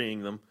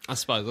 accompanying them. I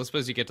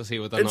suppose you get to see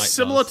what the It's knight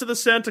similar does. to the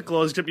Santa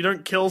Claus, except you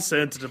don't kill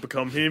Santa to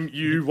become him.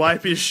 You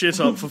wipe his shit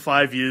up for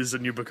 5 years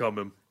and you become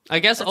him. I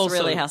guess That's also...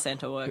 really how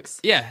Santa works.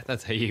 Yeah,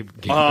 that's how you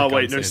Oh, become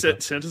wait, no, Santa.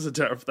 Santa's a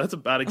terrible... That's a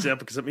bad example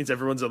because that means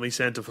everyone's only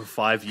Santa for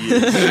 5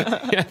 years.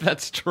 Yeah,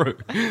 that's true.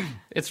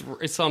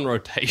 It's on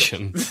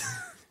rotation.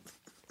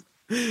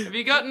 Have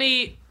you got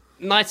any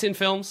knights in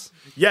films?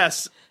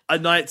 Yes, A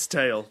Knight's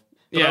Tale.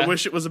 But Yeah. I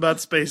wish it was about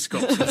space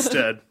cops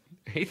instead.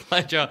 Heath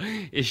Ledger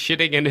is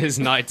shitting in his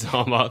knight's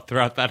armor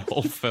throughout that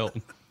whole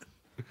film.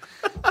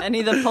 And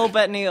either Paul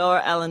Bettany or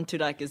Alan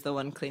Tudyk is the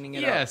one cleaning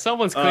it Yeah, up.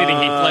 someone's cleaning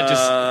Heath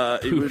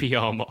Ledger's it would- poopy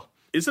armor.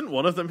 Isn't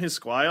one of them his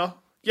squire?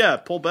 Yeah,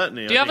 Paul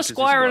Bettany. Do you have a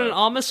squire and an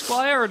armor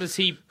squire, or does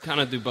he kind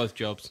of do both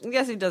jobs? I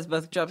guess he does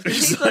both jobs.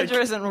 Because Heath like- Ledger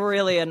isn't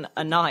really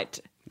a knight.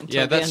 Until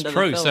Yeah, the that's end of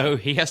true. The film. So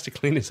he has to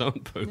clean his own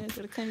poop. He's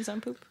got to clean his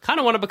own poop. Kind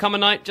of want to become a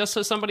knight just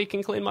so somebody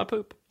can clean my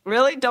poop.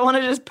 Really? Don't want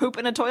to just poop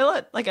in a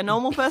toilet like a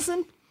normal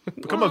person?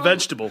 Become a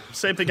vegetable.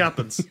 Same thing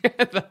happens.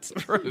 That's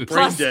true.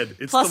 Brain dead.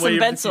 It's plus the way some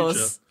bed of the future.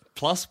 sores.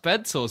 Plus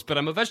bed sores, but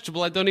I'm a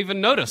vegetable I don't even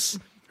notice.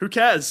 Who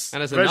cares?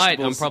 And as a knight, I'm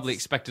Vegetables. probably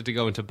expected to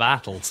go into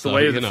battle. It's the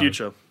way of the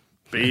future.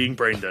 Being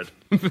brain dead.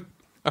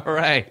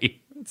 Hooray.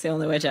 It's the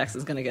only way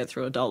Jackson's going to get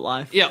through adult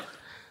life. Yeah.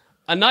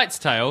 A Knight's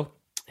Tale.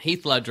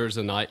 Heath Ledger is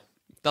a knight.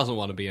 Doesn't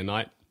want to be a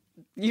knight.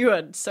 You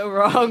are so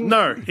wrong.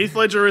 No, Heath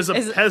Ledger is a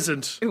Is it-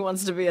 peasant. Who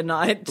wants to be a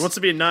knight? He wants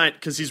to be a knight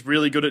because he's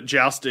really good at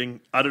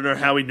jousting. I don't know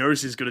how he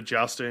knows he's good at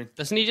jousting.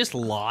 Doesn't he just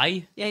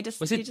lie? Yeah, he just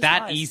Was he it just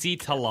that lies. easy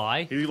to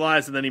lie? He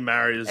lies and then he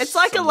marries. It's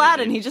like some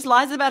Aladdin. lady. He just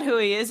lies about who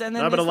he is, and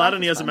then No, but his Aladdin,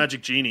 life he is has a fine.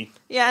 magic genie.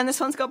 Yeah, and this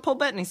one's got Paul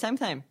Bettany. Same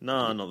thing.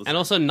 No, not this. And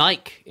also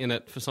Nike in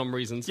it for some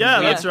reason. Some Yeah,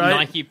 weird that's right.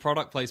 Nike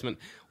product placement.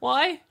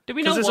 Why? Do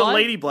we know Because why? there's a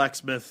lady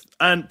blacksmith,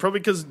 and probably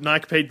because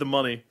Nike paid the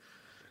money.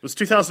 It was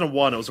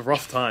 2001. It was a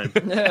rough time.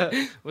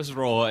 It was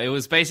raw. It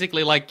was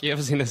basically like, you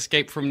ever seen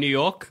Escape from New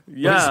York?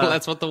 Yeah.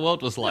 That's what the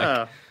world was like.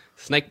 Yeah.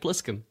 Snake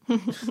Plissken.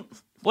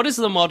 What is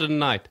the modern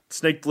knight?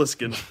 Snake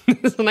Plissken.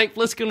 Snake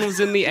Plissken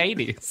was in the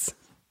 80s.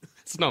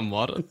 It's not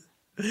modern.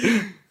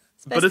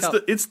 But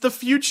it's the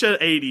future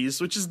 80s,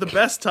 which is the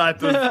best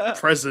type of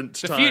present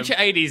The time. future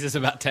 80s is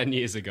about 10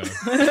 years ago.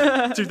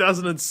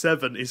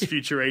 2007 is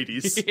future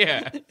 80s.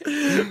 Yeah.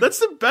 That's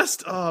the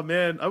best. Oh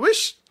man, I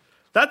wish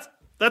that's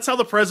how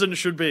the present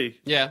should be.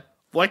 Yeah.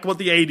 Like what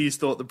the 80s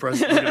thought the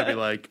present was going to be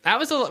like.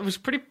 It was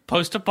pretty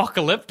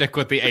post-apocalyptic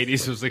what the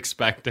 80s was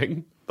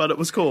expecting. But it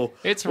was cool.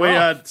 It's We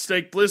rough. had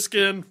Snake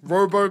Plissken,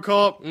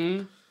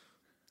 RoboCop.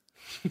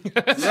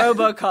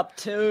 RoboCop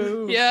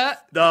 2.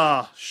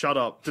 Yeah. Shut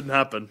up. Didn't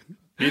happen.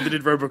 Neither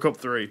did RoboCop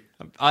 3.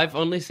 I've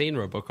only seen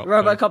RoboCop.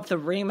 RoboCop the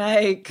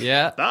remake.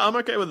 Yeah. I'm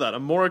okay with that.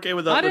 I'm more okay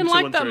with that I than didn't 2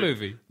 like and that 3.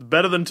 movie.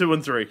 Better than 2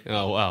 and 3.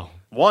 Oh, wow.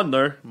 1,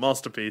 though,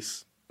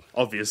 masterpiece.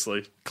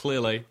 Obviously.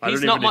 Clearly. I He's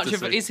don't not even need much to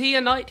of a... see. Is he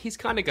a knight? He's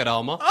kind of got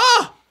armor.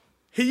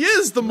 He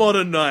is the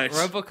modern knight.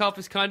 RoboCop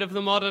is kind of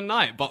the modern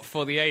knight, but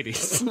for the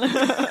 80s.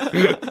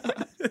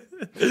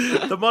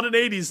 The modern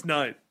 80s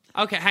knight.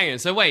 Okay, hang on.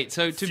 So wait.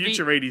 So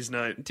Future 80s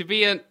knight. to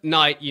be a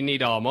knight, you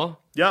need armor.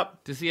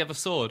 Yep. Does he have a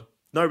sword?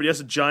 No, but he has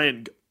a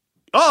giant...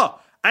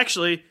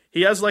 actually,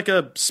 he has like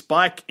a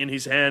spike in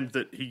his hand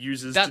that he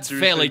uses That's to do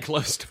fairly things.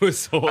 close to a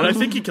sword. And I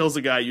think he kills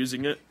a guy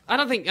using it. I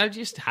don't think...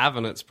 just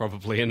having it's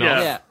probably enough.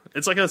 Yeah. Yeah.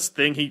 It's like a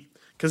thing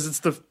because it's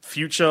the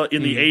future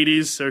in the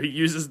 80s, so he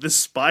uses this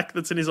spike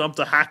that's in his arm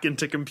to hack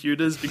into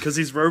computers because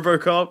he's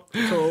RoboCop.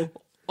 Cool.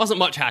 Wasn't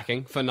much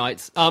hacking for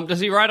knights. Does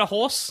he ride a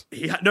horse?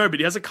 No, but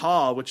he has a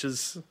car, which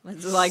is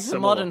It's like the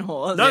similar. modern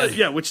horse. No,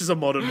 yeah, which is a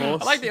modern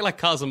horse. I like that you like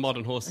cars and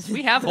modern horses.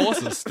 We have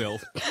horses still.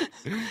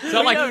 It's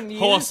not like don't use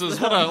horses.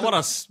 What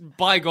a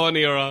bygone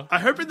era. I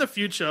hope in the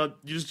future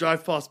you just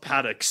drive past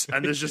paddocks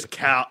and there's just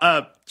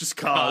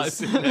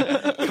cars,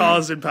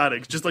 cars in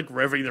paddocks, just like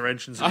revving their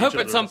engines. I hope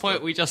at some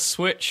point we just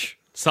switch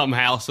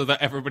somehow so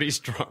that everybody's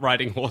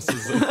riding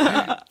horses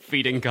and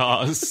feeding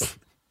cars.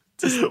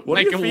 What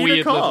make do you a feed weird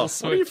a car?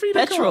 little What do you feed a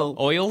car? Petrol.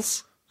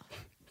 Oils?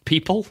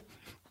 People?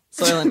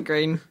 Soylent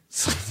Green.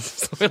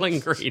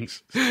 Soylent Green.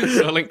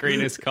 Soylent Green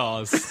is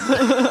cars.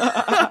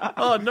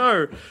 Oh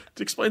no!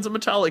 It explains the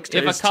metallic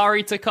taste. If a car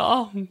eats a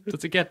car,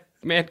 does it get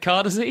mad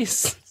car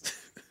disease?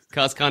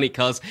 Cars can't eat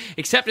cars,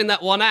 except in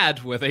that one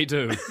ad where they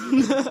do.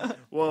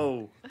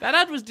 Whoa! That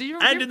ad was. Do you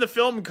And in the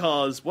film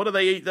Cars, what do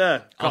they eat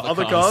there?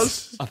 Other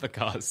cars? Other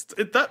cars.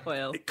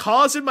 Well.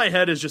 Cars in my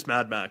head is just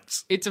Mad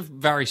Max. It's a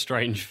very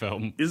strange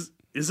film.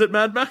 Is it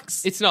Mad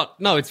Max? It's not.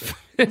 No, it's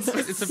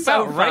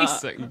about far.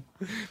 racing.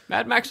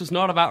 Mad Max was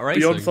not about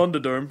racing. Beyond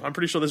Thunderdome. I'm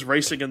pretty sure there's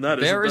racing in that.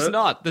 There is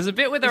not. There's a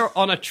bit where they're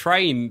on a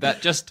train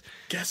that just.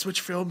 Guess which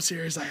film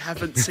series I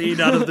haven't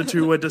seen out of the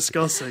two we're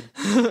discussing.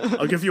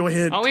 I'll give you a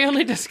hint. Are we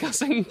only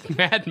discussing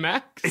Mad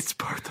Max? It's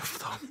both of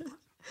them.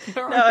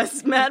 No,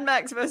 it's Mad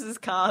Max versus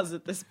Cars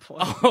at this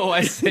point. Oh,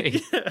 I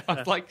see. I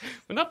was like,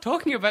 we're not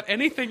talking about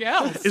anything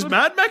else. Is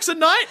Mad Max a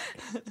knight?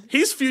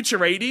 He's future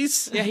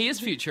 80s. Yeah, he is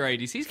future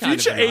 80s. He's kind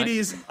Future of a knight.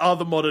 80s are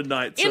the modern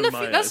knights. In the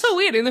my that's eyes. so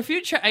weird. In the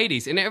future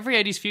 80s, in every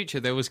 80s future,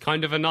 there was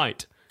kind of a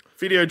knight.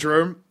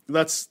 Videodrome.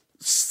 That's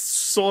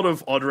sort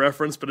of odd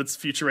reference, but it's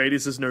future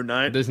 80s. There's no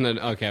knight. There's no.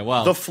 Okay,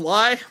 well. The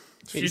Fly.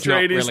 Future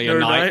not 80s. really no a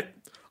knight. knight.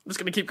 I'm just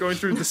gonna keep going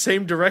through the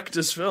same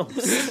director's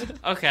films.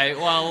 Okay,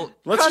 well.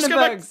 Let's just go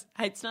back. Cronenberg's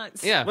hates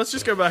nights. Yeah. Let's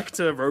just go back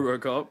to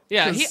RoboCop.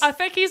 Yeah, 'cause I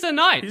think he's a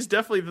knight. he's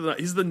definitely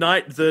he's the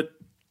knight that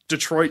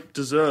Detroit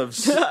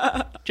deserves. Do you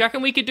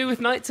reckon we could do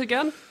with knights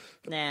again?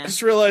 Nah. I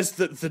just realised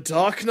that the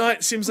Dark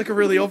Knight seems like a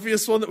really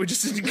obvious one that we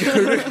just didn't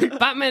go to.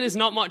 Batman is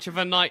not much of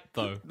a knight,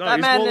 though. No, That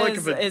he's man more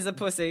like is a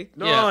pussy.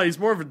 No, Yeah. he's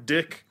more of a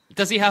dick.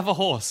 Does he have a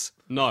horse?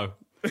 No.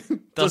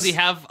 Does he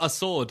have a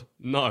sword?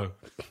 No.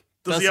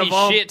 Does he he have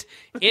arm- shit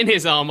in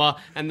his armor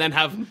and then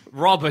have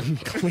Robin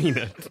clean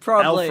it?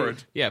 Probably.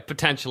 Alfred. Yeah,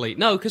 potentially.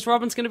 No, because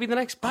Robin's going to be the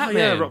next Batman.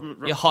 yeah, Robin-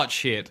 You hot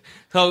shit.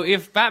 So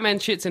if Batman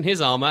shits in his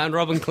armor and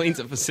Robin cleans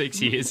it for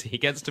 6 years, he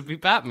gets to be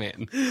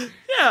Batman.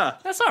 Yeah,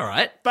 That's all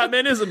right.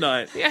 Batman is a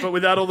knight, Yeah. but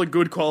without all the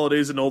good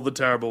qualities and all the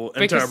terrible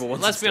Because,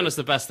 ones. let's be honest,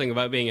 the best thing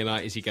about being a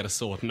knight is you get a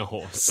sword and a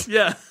horse.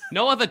 Yeah,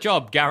 No other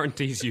job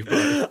guarantees you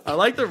both. I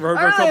like the I really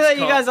RoboCop's that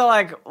you car. guys are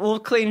like, we'll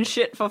clean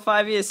shit for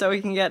 5 years so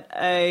we can get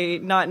a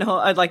knight and a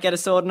horse. I'd like get a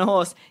sword and a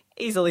horse.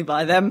 Easily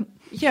buy them.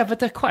 Yeah, but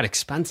they're quite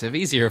expensive.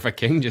 Easier if a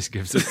king just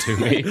gives it to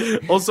me.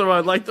 Also,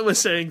 I like that we're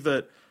saying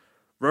that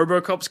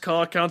RoboCop's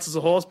car counts as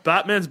a horse.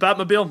 Batman's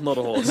Batmobile, not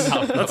a horse.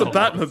 That's a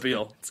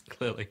Batmobile.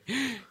 Clearly.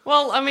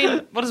 Well, I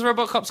mean, what does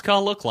RoboCop's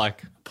car look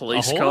like?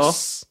 Police A car.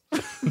 horse?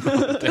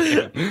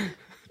 Damn.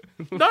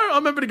 No,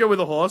 I'm happy to go with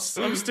a horse.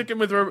 I'm sticking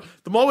with the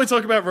more we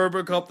talk about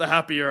RoboCop, the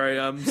happier I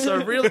am.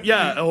 So really,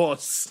 yeah, a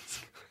horse.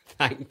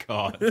 Thank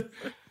God.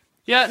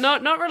 Yeah, no,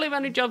 not really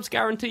many jobs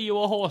guarantee you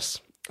a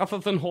horse, other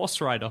than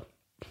horse rider.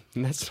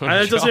 And that's not And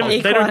a it doesn't job.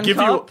 even, they don't Equine give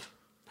cop.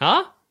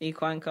 Huh?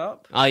 Equine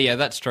cop. Oh, yeah,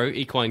 that's true.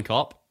 Equine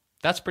cop.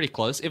 That's pretty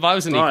close. If I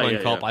was an equine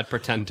yeah, cop, yeah. I'd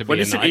pretend to When be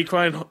you a said knight.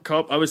 equine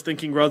cop, I was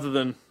thinking rather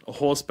than a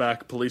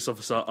horseback police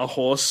officer, a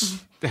horse.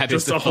 That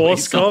is Just the a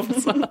horse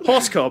police cop.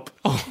 Horse cop.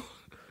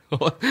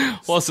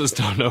 Horses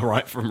don't know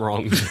right from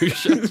wrong,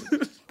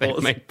 Dusha. They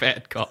make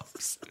bad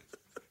cops.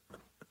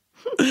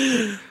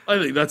 I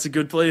think that's a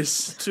good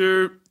place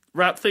to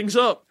wrap things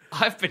up.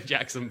 I've been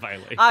Jackson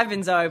Bailey. I've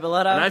been Zoe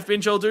Bellotto. And I've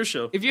been Joel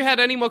Dusha. If you had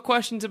any more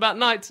questions about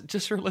knights,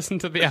 just listen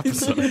to the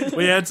episode.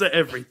 We answer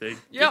everything.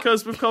 Yep.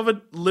 Because we've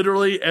covered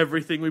literally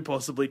everything we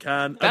possibly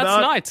can That's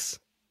about knights.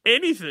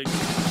 anything.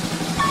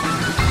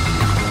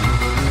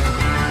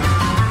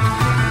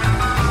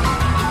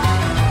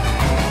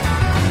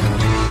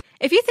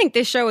 If you think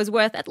this show is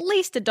worth at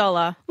least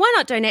 $1, why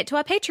not donate to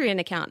our Patreon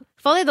account?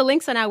 Follow the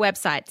links on our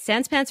website,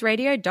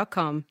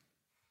 sanspantsradio.com.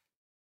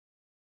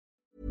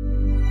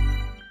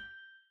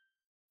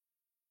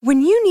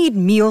 When you need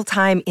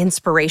mealtime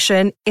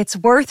inspiration, it's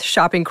worth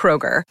shopping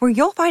Kroger, where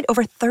you'll find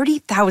over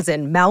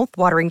 30,000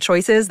 mouth-watering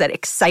choices that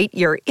excite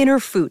your inner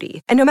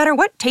foodie. And no matter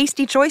what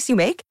tasty choice you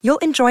make, you'll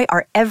enjoy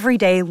our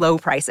everyday low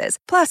prices,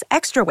 plus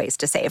extra ways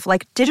to save,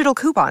 like digital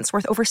coupons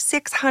worth over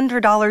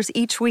 $600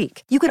 each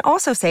week. You can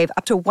also save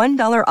up to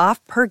 $1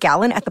 off per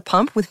gallon at the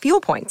pump with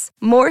fuel points.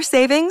 More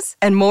savings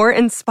and more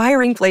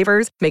inspiring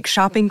flavors make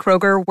shopping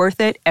Kroger worth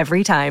it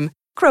every time.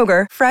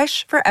 Kroger,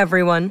 fresh for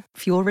everyone.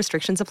 Fuel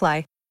restrictions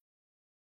apply.